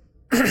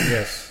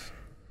 yes,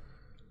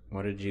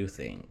 What did you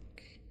think?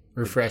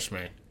 Refresh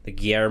me. The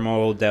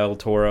Guillermo del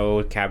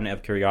Toro Cabinet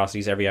of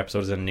Curiosities. Every episode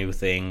is a new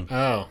thing.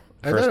 Oh,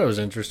 I First- thought it was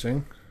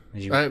interesting.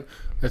 Did you- I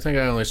think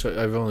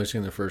I've only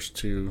seen the first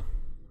 2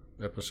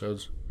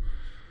 episodes,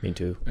 Me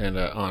too. and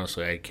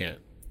honestly, I can't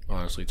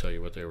honestly tell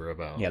you what they were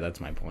about. yeah, that's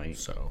my point.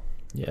 So,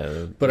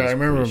 Yeah. but I it was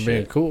remember them pretty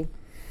being shit. cool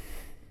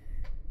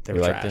They You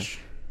were liked trash.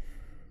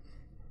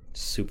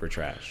 Super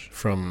trash.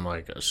 from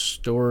like a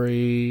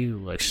story,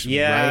 like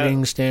Yeah,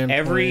 writing standpoint.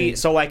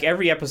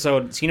 every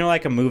episode, so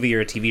like a movie or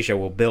a TV show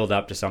will build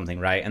up to something,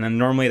 right? And then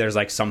normally there's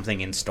like something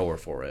in store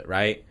for it,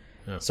 right?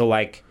 Yeah. So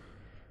like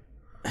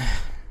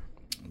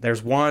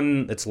there's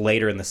one that's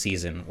later in the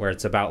season where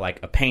it's about like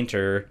a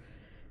painter,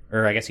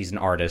 or I guess he's an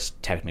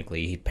artist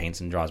technically, he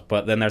paints and draws,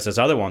 but then there's this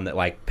other one that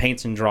like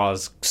paints and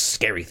draws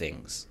scary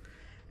things,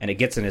 and it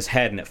gets in his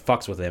head and it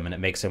fucks with him and it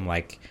makes him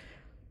like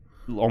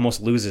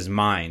almost lose his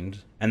mind.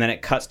 And then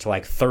it cuts to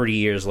like 30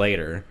 years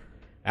later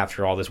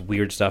after all this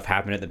weird stuff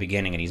happened at the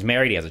beginning, and he's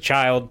married, he has a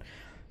child,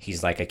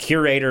 he's like a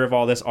curator of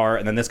all this art,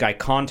 and then this guy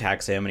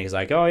contacts him and he's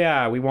like, oh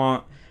yeah, I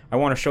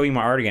want to show you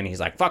my art again. And he's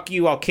like, fuck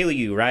you, I'll kill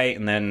you, right?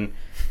 And then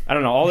I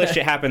don't know, all this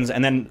shit happens,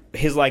 and then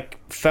his like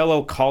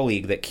fellow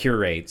colleague that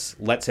curates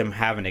lets him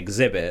have an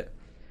exhibit.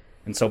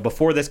 And so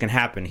before this can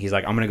happen, he's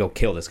like, I'm gonna go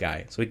kill this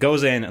guy. So he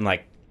goes in and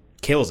like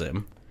kills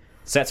him,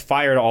 sets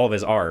fire to all of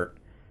his art,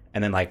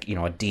 and then like, you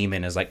know, a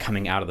demon is like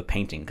coming out of the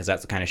painting, because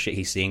that's the kind of shit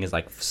he's seeing, is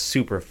like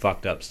super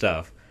fucked up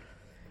stuff.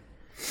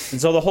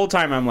 And so the whole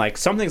time I'm like,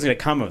 something's gonna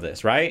come of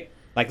this, right?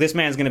 Like this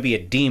man's gonna be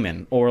a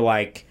demon, or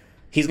like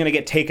he's gonna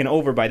get taken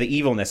over by the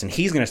evilness and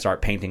he's gonna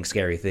start painting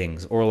scary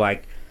things, or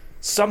like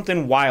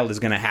something wild is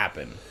gonna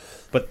happen.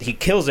 But he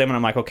kills him, and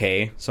I'm like,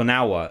 okay, so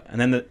now what?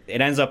 And then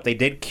it ends up they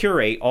did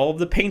curate all of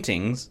the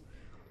paintings,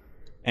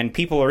 and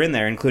people are in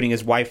there, including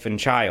his wife and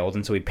child,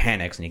 and so he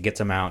panics, and he gets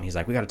them out, and he's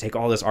like, we got to take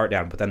all this art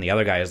down. But then the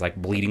other guy is, like,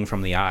 bleeding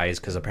from the eyes,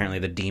 because apparently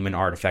the demon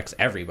art affects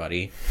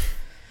everybody.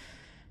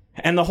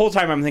 And the whole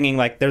time I'm thinking,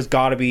 like, there's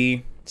got to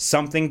be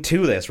something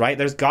to this, right?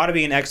 There's got to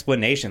be an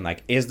explanation.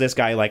 Like, is this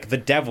guy, like, the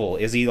devil?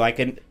 Is he, like,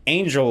 an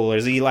angel?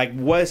 Is he, like,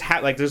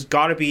 like, there's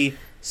got to be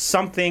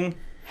something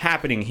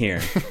happening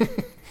here.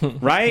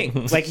 Right?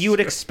 Like, you would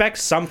expect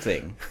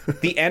something.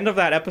 The end of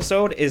that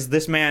episode is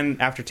this man,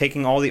 after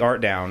taking all the art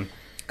down,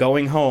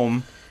 going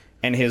home,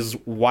 and his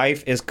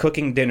wife is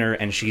cooking dinner,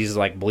 and she's,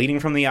 like, bleeding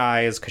from the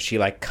eyes because she,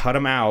 like, cut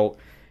him out,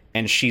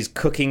 and she's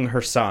cooking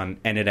her son,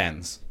 and it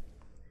ends.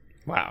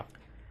 Wow.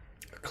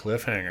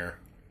 Cliffhanger.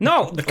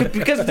 No,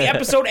 because the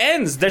episode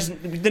ends.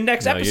 The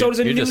next episode is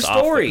a new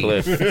story.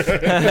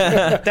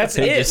 That's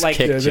it. Like,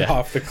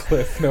 off the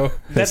cliff. No,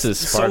 this is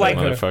Sparta, so, like,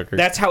 motherfucker.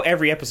 That's how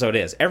every episode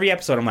is. Every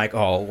episode, I'm like,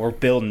 oh, we're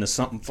building to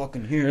something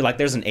fucking here. Like,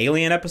 there's an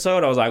alien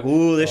episode. I was like,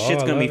 ooh, this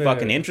shit's gonna be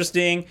fucking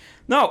interesting.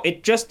 No,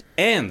 it just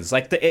ends.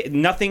 Like,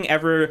 nothing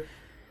ever.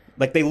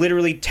 Like, they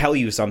literally tell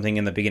you something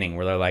in the beginning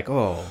where they're like,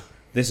 oh,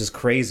 this is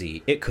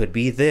crazy. It could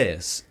be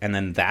this, and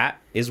then that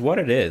is what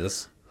it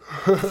is.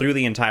 Through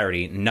the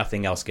entirety,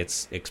 nothing else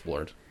gets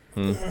explored.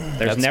 There's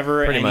That's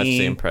never pretty any, much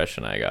the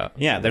impression I got.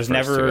 Yeah, there's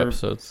never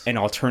an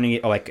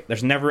alternative. Like,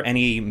 there's never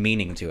any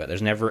meaning to it.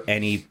 There's never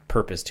any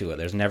purpose to it.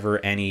 There's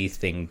never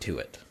anything to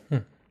it.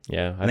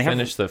 Yeah, I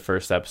finished the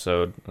first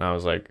episode and I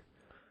was like,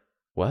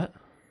 "What?"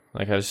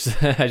 Like, I just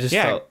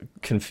felt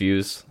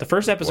confused. The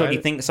first episode,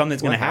 you think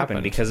something's going to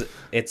happen because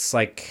it's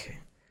like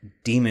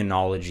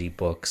demonology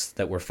books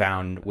that were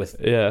found with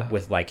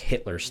like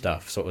Hitler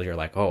stuff, so you're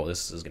like, oh,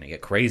 this is gonna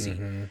get crazy.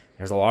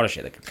 There's a lot of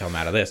shit that could come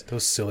out of this,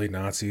 those silly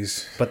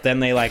Nazis. But then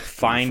they like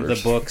find the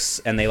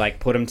books and they like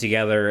put them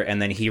together,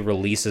 and then he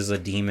releases a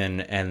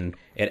demon, and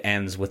it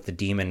ends with the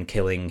demon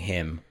killing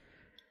him.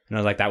 And I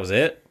was like, that was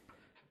it?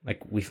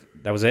 Like,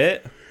 that was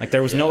it? Like,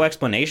 there was no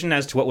explanation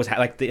as to what was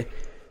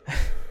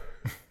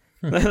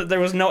there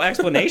was no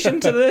explanation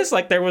to this.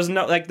 Like, there was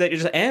no, like, that it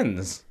just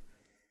ends.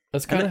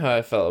 That's kind of how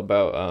I felt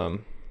about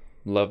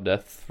Love,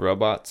 Death,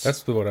 Robots.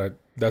 That's what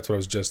I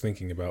was just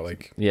thinking about.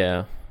 Like,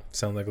 yeah,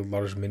 sound like a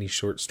lot of mini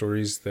short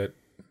stories that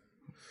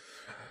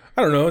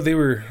I don't know.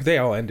 They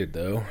all ended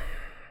though.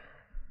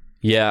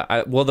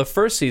 Yeah, well, the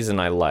first season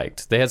I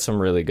liked. They had some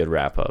really good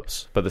wrap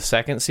ups, but the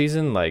second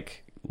season,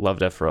 like Love,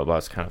 Death,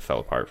 Robots, kind of fell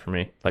apart for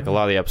me. Like, a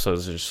lot of the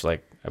episodes are just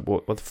like,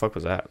 what the fuck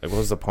was that? Like, what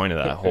was the point of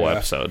that whole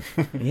episode?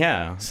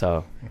 Yeah,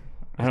 so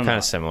it's kind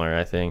of similar,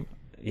 I think.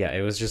 Yeah,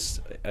 it was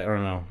just, I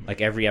don't know, like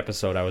every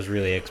episode I was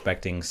really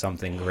expecting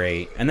something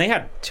great. And they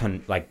had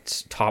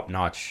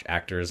top-notch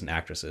actors and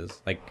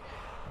actresses. Like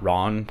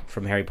Ron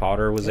from Harry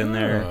Potter was in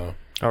there.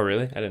 Oh,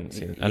 really? I didn't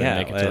see it. I didn't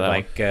make it to that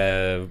like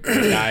the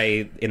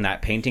guy in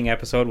that painting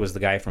episode was the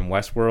guy from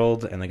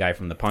Westworld, and the guy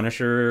from The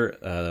Punisher.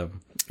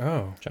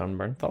 John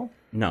Bernthal?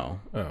 No.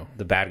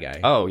 The bad guy.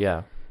 Oh,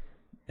 yeah.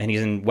 And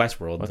he's in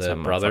Westworld. What's the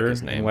that brother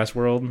motherfucker's name? In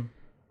Westworld.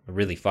 A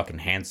really fucking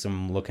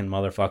handsome looking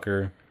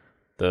motherfucker.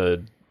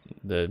 The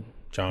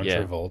John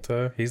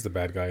Travolta. He's the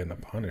bad guy in The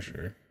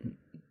Punisher.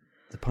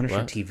 The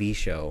Punisher TV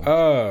show.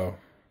 Oh.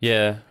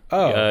 Yeah.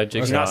 Jigsaw.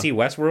 Did you not see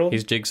Westworld?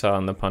 He's Jigsaw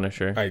in The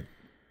Punisher.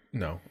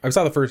 No. I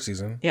saw the first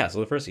season. Yeah, so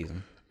the first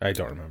season. I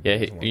don't remember.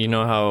 Yeah, you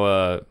know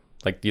how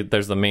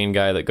there's the main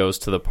guy that goes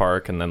to the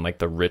park, and then like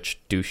the rich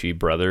douchey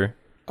brother.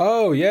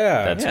 Oh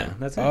yeah, that's him.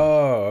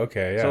 Oh,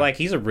 okay. Yeah. So like,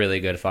 he's a really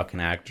good fucking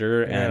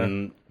actor,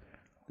 and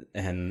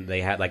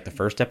they had like the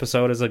first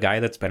episode is a guy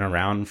that's been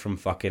around from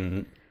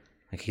fucking,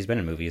 like, he's been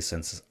in movies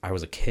since I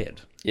was a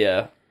kid.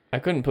 Yeah, I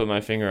couldn't put my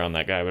finger on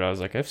that guy, but I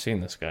was like, I've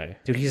seen this guy.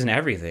 Dude, he's in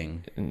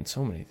everything. In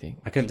so many things.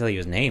 I couldn't tell you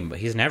his name, but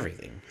he's in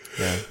everything.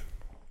 Yeah.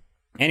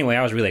 Anyway,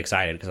 I was really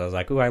excited because I was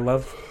like, ooh, I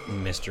love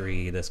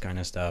mystery, this kind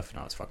of stuff.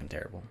 No, it's fucking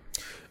terrible.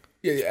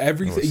 Yeah,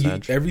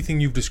 everything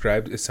you've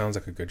described, it sounds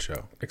like a good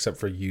show, except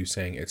for you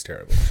saying it's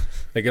terrible.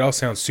 Like, it all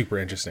sounds super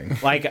interesting.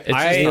 Like, it's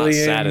just not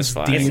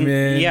satisfying.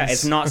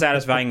 It's not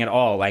satisfying at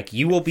all. Like,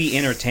 you will be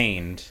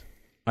entertained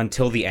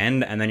until the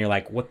end, and then you're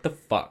like, what the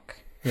fuck?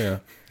 Yeah.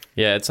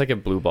 Yeah, it's like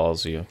it blue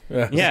balls you.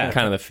 Yeah.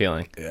 Kind of the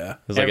feeling. Yeah.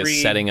 It's like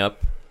it's setting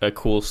up a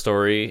cool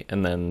story,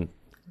 and then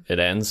it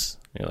ends.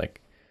 You're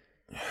like,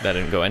 that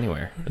didn't go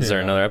anywhere. Is there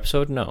another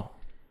episode? No.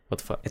 What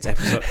the fuck?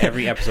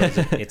 Every episode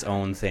is its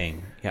own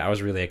thing. Yeah, I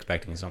was really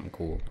expecting something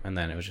cool, and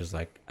then it was just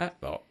like,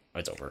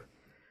 it's over.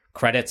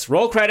 Credits.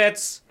 Roll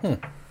credits. I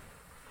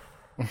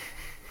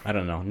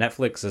don't know.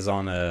 Netflix is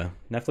on a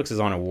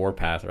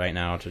warpath right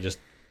now to just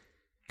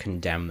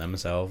condemn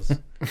themselves.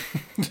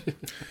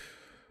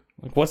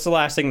 Like, what's the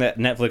last thing that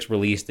Netflix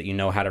released that you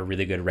know had a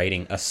really good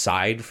rating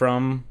aside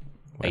from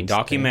a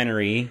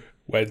documentary?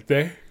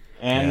 Wednesday.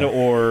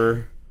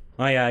 Or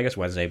oh yeah, I guess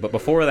Wednesday. But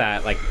before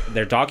that, like,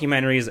 their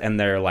documentaries and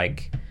their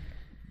like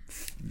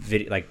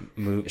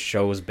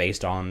shows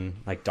based on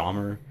like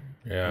Dahmer,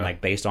 and, like,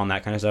 based on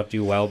that kind of stuff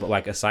do well. But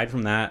like, aside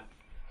from that,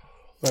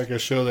 like a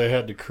show they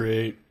had to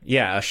create.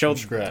 Yeah, a show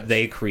from scratch.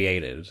 They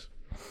created.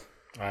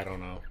 I don't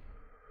know.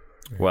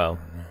 Well,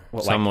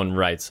 Well, someone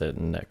writes it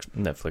and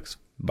Netflix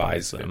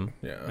buys it. them.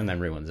 Yeah. and then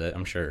ruins it.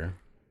 I'm sure.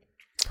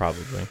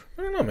 Probably.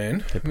 I don't know,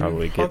 man. They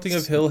probably get Haunting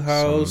of Hill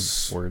House.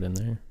 some word in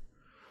there.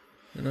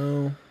 You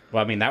know,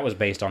 Well, I mean, that was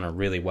based on a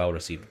really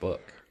well-received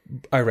book.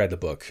 I read the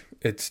book.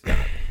 It's not.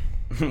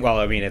 Well,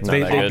 I mean, it's They,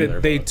 not they,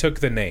 popular, they but took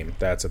the name.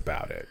 That's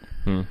about it.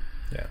 Hmm.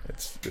 Yeah,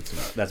 it's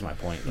not. that's my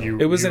point. Though.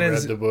 It was you an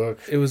read the book.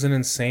 It was an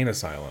insane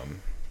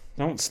asylum.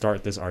 Don't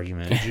start this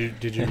argument.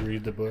 Did you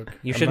read the book?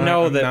 You should I'm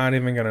know I'm that. not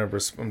even gonna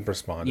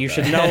respond. You to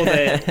should that. know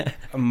that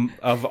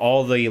of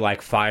all the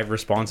 5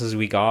 responses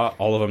we got,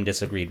 all of them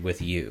disagreed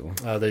with you.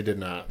 They did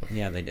not,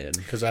 Yeah, they did.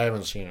 because I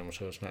haven't seen them,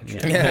 so it's not true.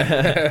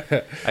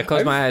 I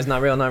close my eyes.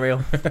 Not real. Not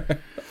real.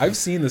 I've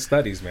seen the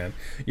studies, man.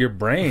 Your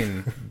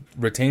brain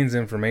retains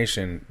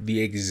information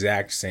the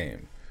exact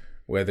same,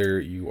 whether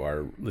you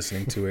are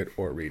listening to it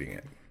or reading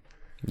it.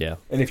 Yeah.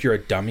 And if you're a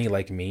dummy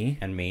like me,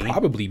 And me.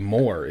 probably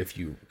more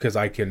because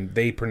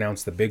they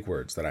pronounce the big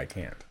words that I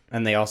can't.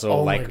 And they also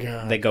Oh my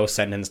God. they go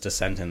sentence to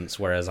sentence,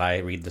 whereas I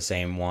read the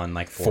same one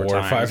 4 4 or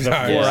 5 times before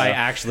times. I Yeah.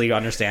 actually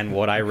understand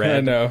what I read. I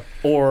know.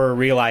 Or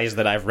realize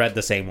that I've read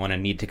the same one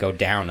and need to go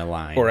down a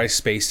line. Or I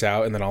space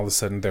out, and then all of a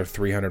sudden they're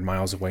 300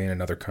 miles away in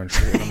another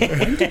country. And I'm like,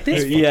 when did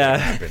this fucking Yeah.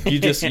 happen? You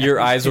just your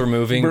eyes were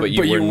moving, but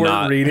you you were weren't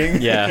not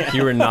reading? Yeah,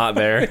 you were not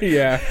there.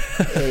 Yeah.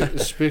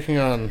 Speaking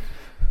on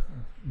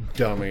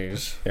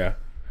dummies, Yeah.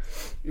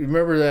 you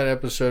remember that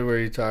episode where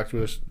you talked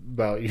to us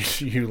about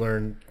you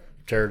learned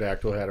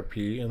pterodactyl had a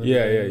P in the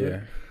Yeah, beginning yeah, of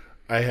it?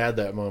 yeah. I had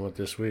that moment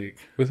this week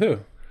With who?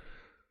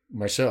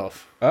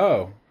 myself.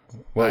 Oh.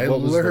 What was the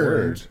learned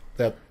word?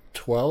 that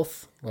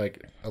 12th,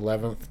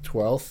 11th,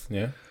 12th,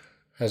 Yeah.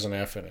 has an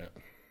F in it.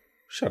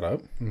 Shut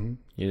up. You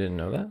didn't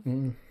know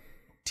that?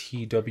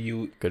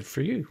 TWEL. Good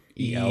for you.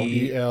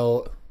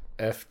 ELFTH.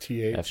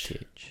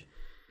 FTH.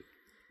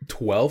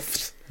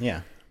 12th.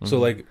 yeah.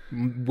 So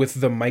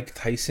with the Mike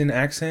Tyson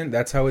accent,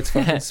 that's how it's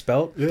fucking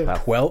spelled. Yeah.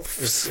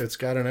 12th. It's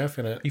got an F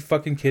in it. You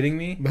fucking kidding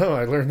me? No,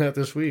 I learned that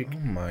this week. Oh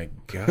my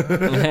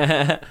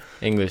god,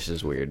 English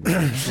is weird.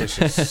 this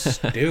is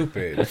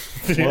stupid.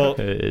 Well,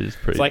 It is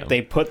pretty it's like dumb.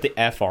 they put the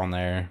F on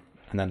there,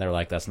 and then they're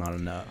like, that's not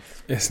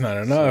enough. It's not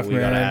enough, So we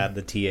man. gotta add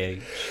the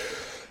TH.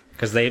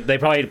 Because they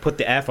probably put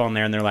the F on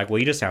there, and they're like, well,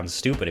 you just sound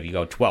stupid if you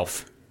go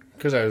 12th.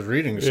 Because I was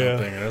reading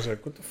something and I was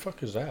like, what the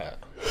fuck is that?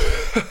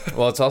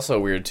 Well, it's also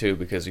weird too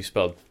because you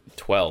spelled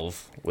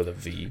 12 with a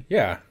V.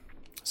 Yeah,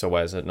 So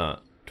why is it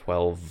not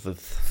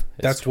 12th?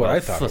 that's what I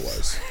thought it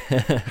was.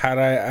 Had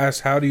I asked,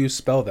 how do you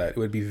spell that? It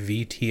would be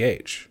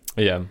VTH.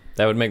 Yeah,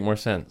 that would make more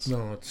sense.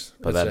 No, it's.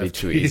 But it's that'd be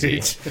too easy.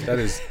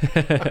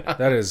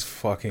 That is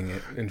fucking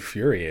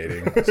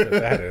infuriating. That's what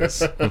that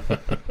is.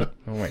 Oh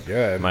my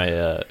god.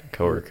 My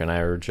coworker and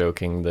I were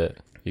joking that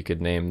you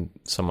could name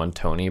someone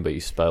Tony, but you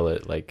spell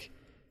it like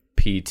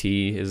PT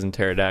is in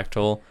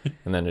pterodactyl,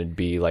 and then it'd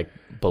be like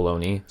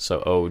baloney, so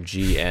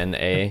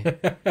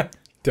OGNA.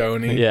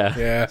 Tony. Yeah.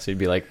 Yeah. So you'd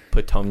be like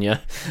Potonia,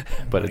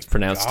 but it's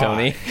pronounced God.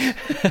 Tony.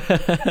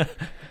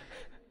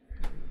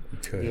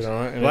 Could. You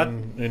know, and What?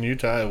 in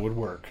Utah, it would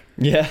work.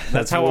 Yeah,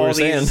 That's how what all we're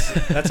saying. these.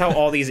 That's how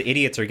all these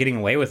idiots are getting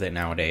away with it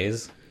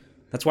nowadays.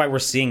 That's why we're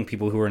seeing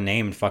people who are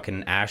named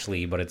fucking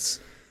Ashley, but it's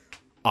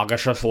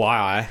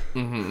Agashaslai.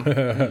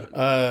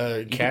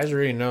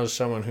 Kazri knows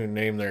someone who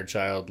named their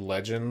child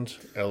Legend,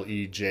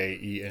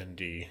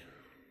 Legend.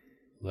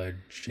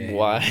 Legend.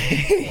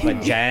 Why?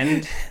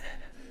 Legend.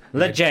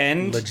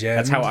 Legend. Legend,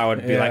 That's how I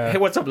would be yeah. like, hey,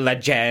 what's up,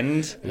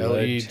 Legend?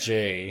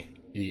 Legend.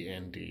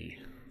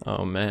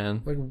 Oh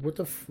man, Like, what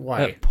the why?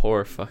 that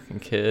poor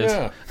fucking kid.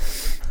 Yeah,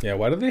 Yeah,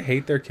 why do they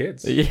hate their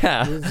kids?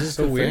 Yeah. it's just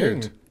So a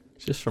weird. thing.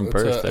 Just from It's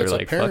birth, they're it's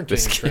like, a fuck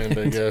this parenting kid. trend,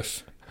 I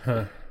guess.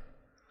 Huh.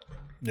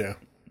 Yeah,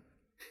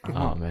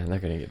 Oh man, they're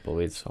gonna get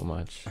bullied so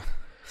much.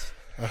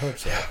 I hope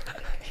so.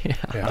 Yeah,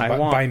 I by,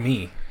 want- by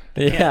me.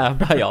 Yeah,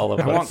 by all of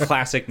I want us.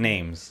 classic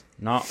names,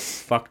 not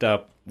fucked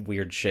up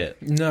weird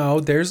shit. No,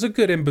 there's a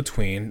good in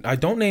between. I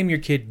don't name your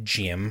kid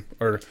Jim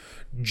or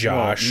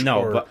Josh No,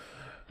 or but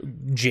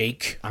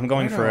Jake. I'm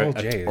going Why for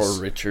not a- all J's?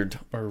 Or Richard.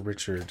 Or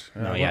Richard.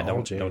 no, Oh, yeah, well,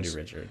 all don't J's. do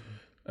Richard.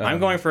 I'm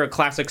going for a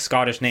classic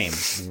Scottish name,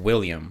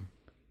 William,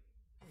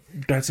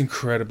 That's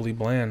incredibly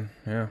bland.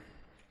 Yeah.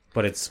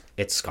 but it's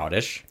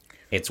Scottish.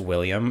 It's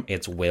William.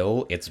 It's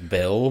Will. It's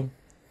Bill.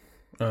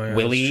 Oh, yeah,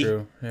 Willie. That's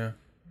true. Yeah.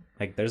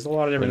 Like, there's a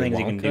lot of different Willy things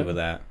you can do Wonka? with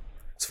that.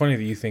 It's funny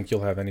that you think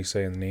you'll have any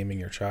say in naming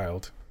your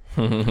child.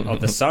 Oh,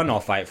 the son I'll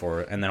fight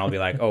for, and then I'll be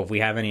like, oh, if we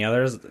have any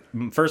others,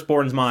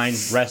 firstborn's mine,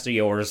 rest are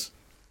yours.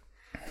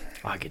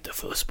 I get the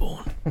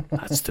firstborn.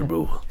 That's the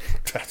rule.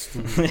 That's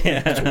the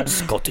Yeah.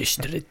 Scottish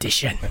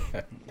tradition.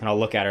 And I'll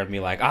look at her and be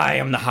like, I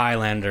am the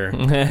Highlander.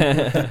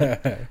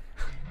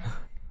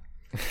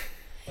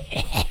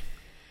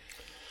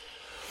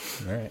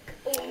 All right.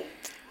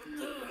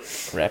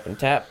 Rap and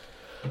tap.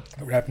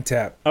 Rap and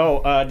tap.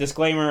 Oh,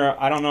 disclaimer,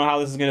 I don't know how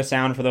this is going to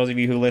sound for those of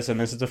you who listen.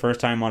 This is the first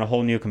time on a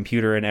whole new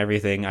computer and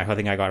everything. I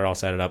think I got it all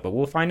set up, but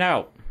we'll find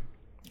out.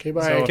 Okay,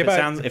 bye. So if, Okay, it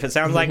bye. if it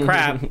sounds like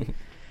crap,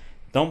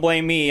 don't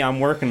blame me. I'm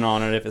working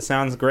on it. If it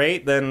sounds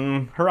great,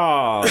 then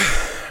hurrah.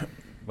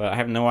 But I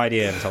have no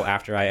idea until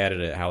after I edit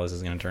it how this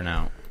is going to turn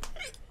out.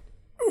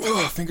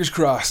 Oh, fingers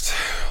crossed.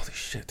 Holy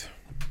shit.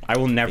 I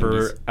will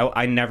never.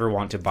 I never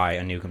want to buy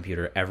a new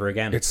computer ever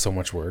again. It's so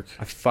much work.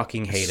 I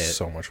fucking hate it.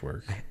 So much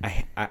work.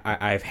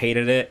 I've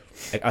hated it.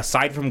 Like,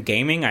 aside from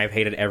gaming, I've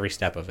hated every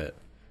step of it.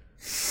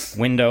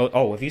 Windows.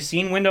 Oh, have you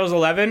seen Windows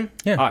 11?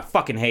 Yeah. Oh, I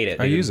fucking hate it.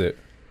 I use it.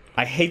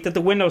 I hate that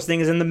the Windows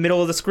thing is in the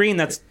middle of the screen.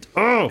 That's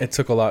It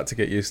took a lot to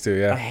get used to. I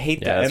Yeah. hate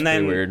Yeah, that. that's And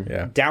then pretty weird.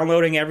 Yeah.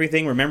 downloading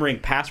everything, remembering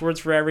passwords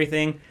for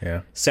everything,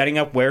 Yeah. setting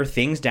up where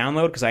things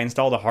download because I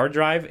installed a hard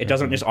drive. It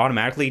doesn't just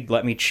automatically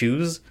let me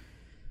choose.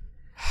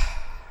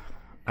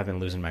 I've been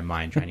losing my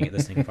mind trying to get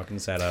this thing fucking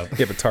set up.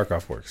 Yeah, but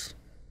Tarkov works.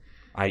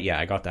 I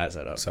got that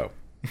set up. So.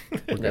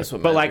 That's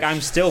what But like matters.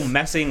 I'm still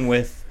messing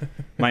with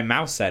my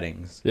mouse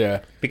settings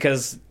Yeah.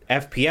 because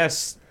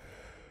FPS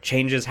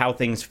changes how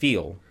things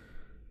feel.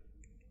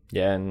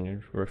 Yeah, and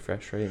your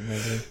refresh rate and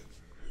everything.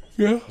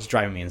 Yeah. It's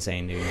driving me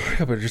insane, dude.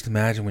 Yeah, but just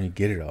imagine when you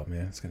get it all,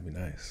 man. It's gonna be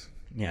nice.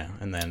 Yeah,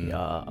 and then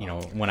Yeah. you know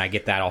when I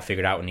get that all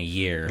figured out in a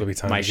year, It'll be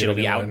time my to shit will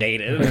get be a new one.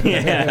 outdated.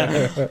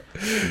 Yeah.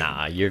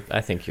 Nah,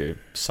 I think you're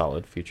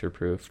solid future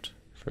proofed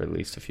for at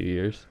least a few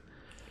years.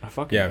 I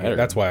fucking Yeah, better.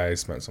 that's why I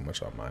spent so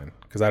much on mine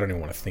because I don't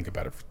even want to think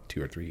about it for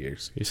 2 or 3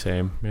 years. You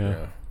same, yeah.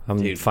 Yeah. I'm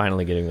Dude.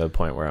 finally getting to the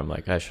point where I'm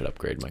like, I should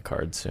upgrade my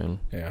card soon.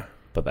 Yeah.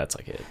 But that's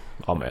like it.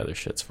 All my other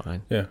shit's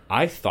fine. Yeah.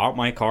 I thought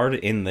my card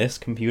in this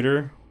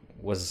computer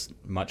was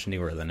much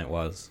newer than it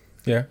was.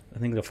 Yeah. I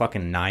think the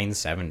fucking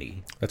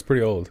 970. That's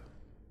pretty old.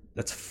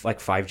 That's like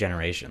 5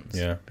 generations.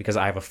 Yeah. Because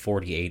I have a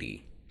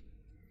 4080.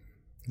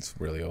 It's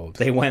really old.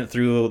 They went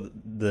through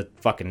the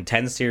fucking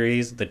 10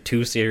 series, the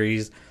 2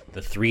 series,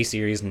 the 3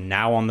 series,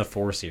 now on the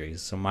 4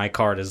 series. So my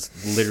card is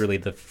literally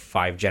the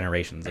 5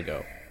 generations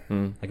ago.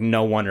 Like,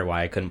 no wonder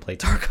why I couldn't play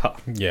Tarkov.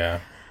 Yeah.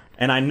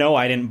 And I know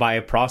I didn't buy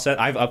a process.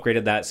 I've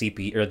upgraded that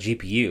CPU or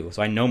GPU,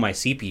 so I know my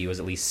CPU is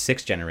at least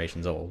 6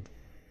 generations old.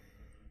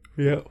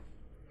 Yeah.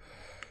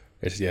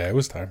 It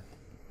was time.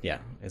 Yeah,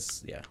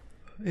 it's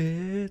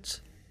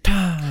It's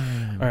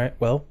time. All right.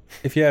 Well,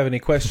 if you have any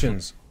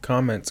questions,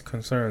 comments,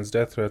 concerns,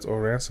 death threats,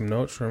 or ransom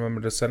notes,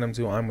 remember to send them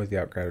to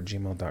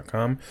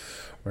imwiththeoutcrowd@gmail.com.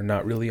 We're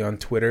not really on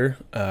Twitter.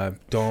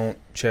 Don't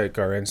check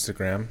our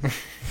Instagram.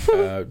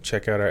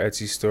 Check out our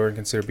Etsy store and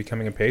consider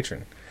becoming a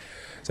patron.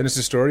 Send us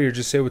a story or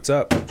just say what's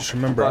up. Just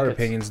remember our Buckets.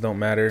 opinions don't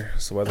matter,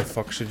 so why the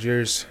fuck should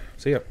yours?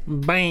 See ya.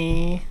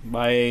 Bye.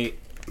 Bye.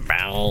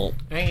 Bow.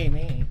 Hey,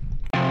 man.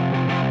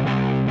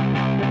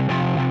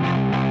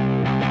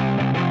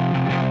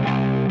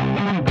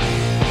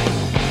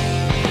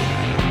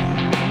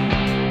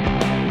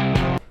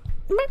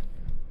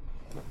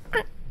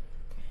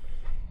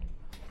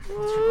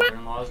 What's your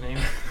brother-in-law's name?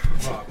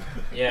 Rob.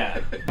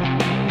 Yeah.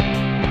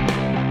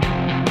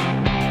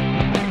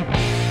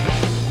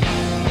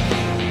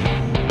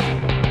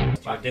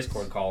 Do a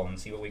Discord call and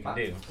see what we can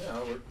do. Yeah,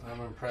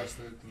 I'm impressed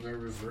that there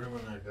was room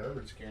in that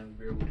garbage can to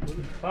be able to put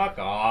it. Fuck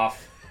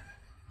off.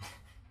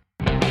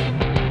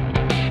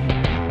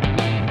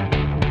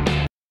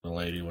 The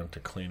lady went to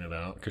clean it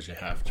out because you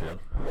have to.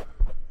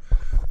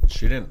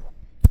 She didn't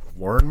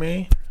warn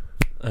me,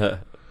 and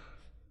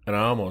I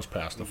almost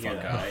passed the fuck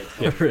out.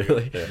 Yeah,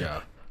 really?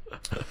 Yeah.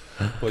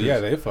 Well, yeah,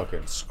 they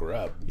fucking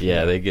scrub.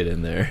 Yeah, they get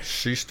in there.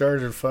 She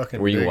started fucking.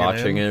 Were you digging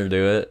watching in. her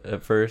do it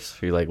at first?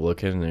 Were you like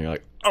looking and you're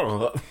like,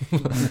 oh.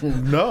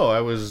 No,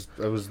 I was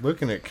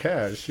looking at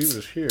Kaz. She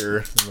was here,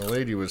 and the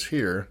lady was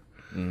here.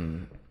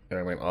 And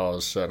I mean, all of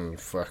a sudden,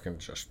 fucking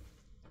just.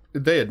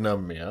 They had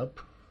numbed me up.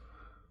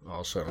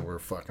 All of a sudden, we're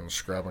fucking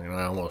scrubbing, and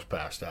I almost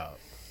passed out.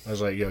 I was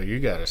like, yo, you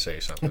gotta say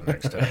something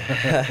next time.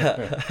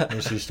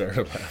 And she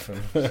started laughing.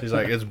 She's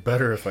like, it's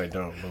better if I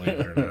don't, believe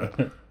it or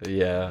not.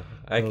 Yeah,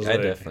 I was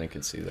like- definitely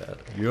could see that.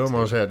 You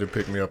almost had to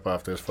pick me up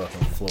off this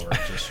fucking floor,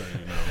 just so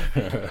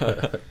you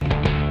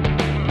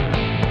know.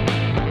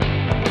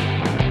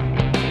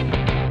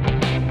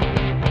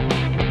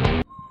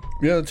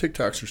 Yeah, the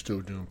TikToks are still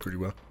doing pretty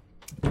well.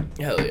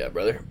 Hell yeah,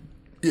 brother.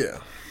 Yeah.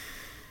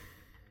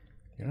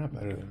 You're not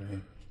better than me.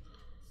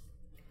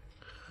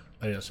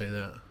 I didn't say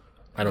that.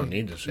 I don't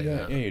need to say Yeah,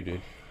 that. yeah, you do.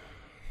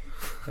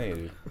 Yeah, you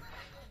do. You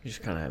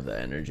just kind of have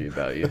that energy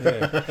about you.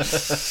 Yeah. I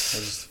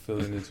just feel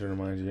the need to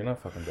remind you, you're not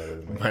fucking better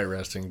than me. My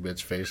resting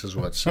bitch face is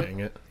what's saying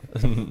it.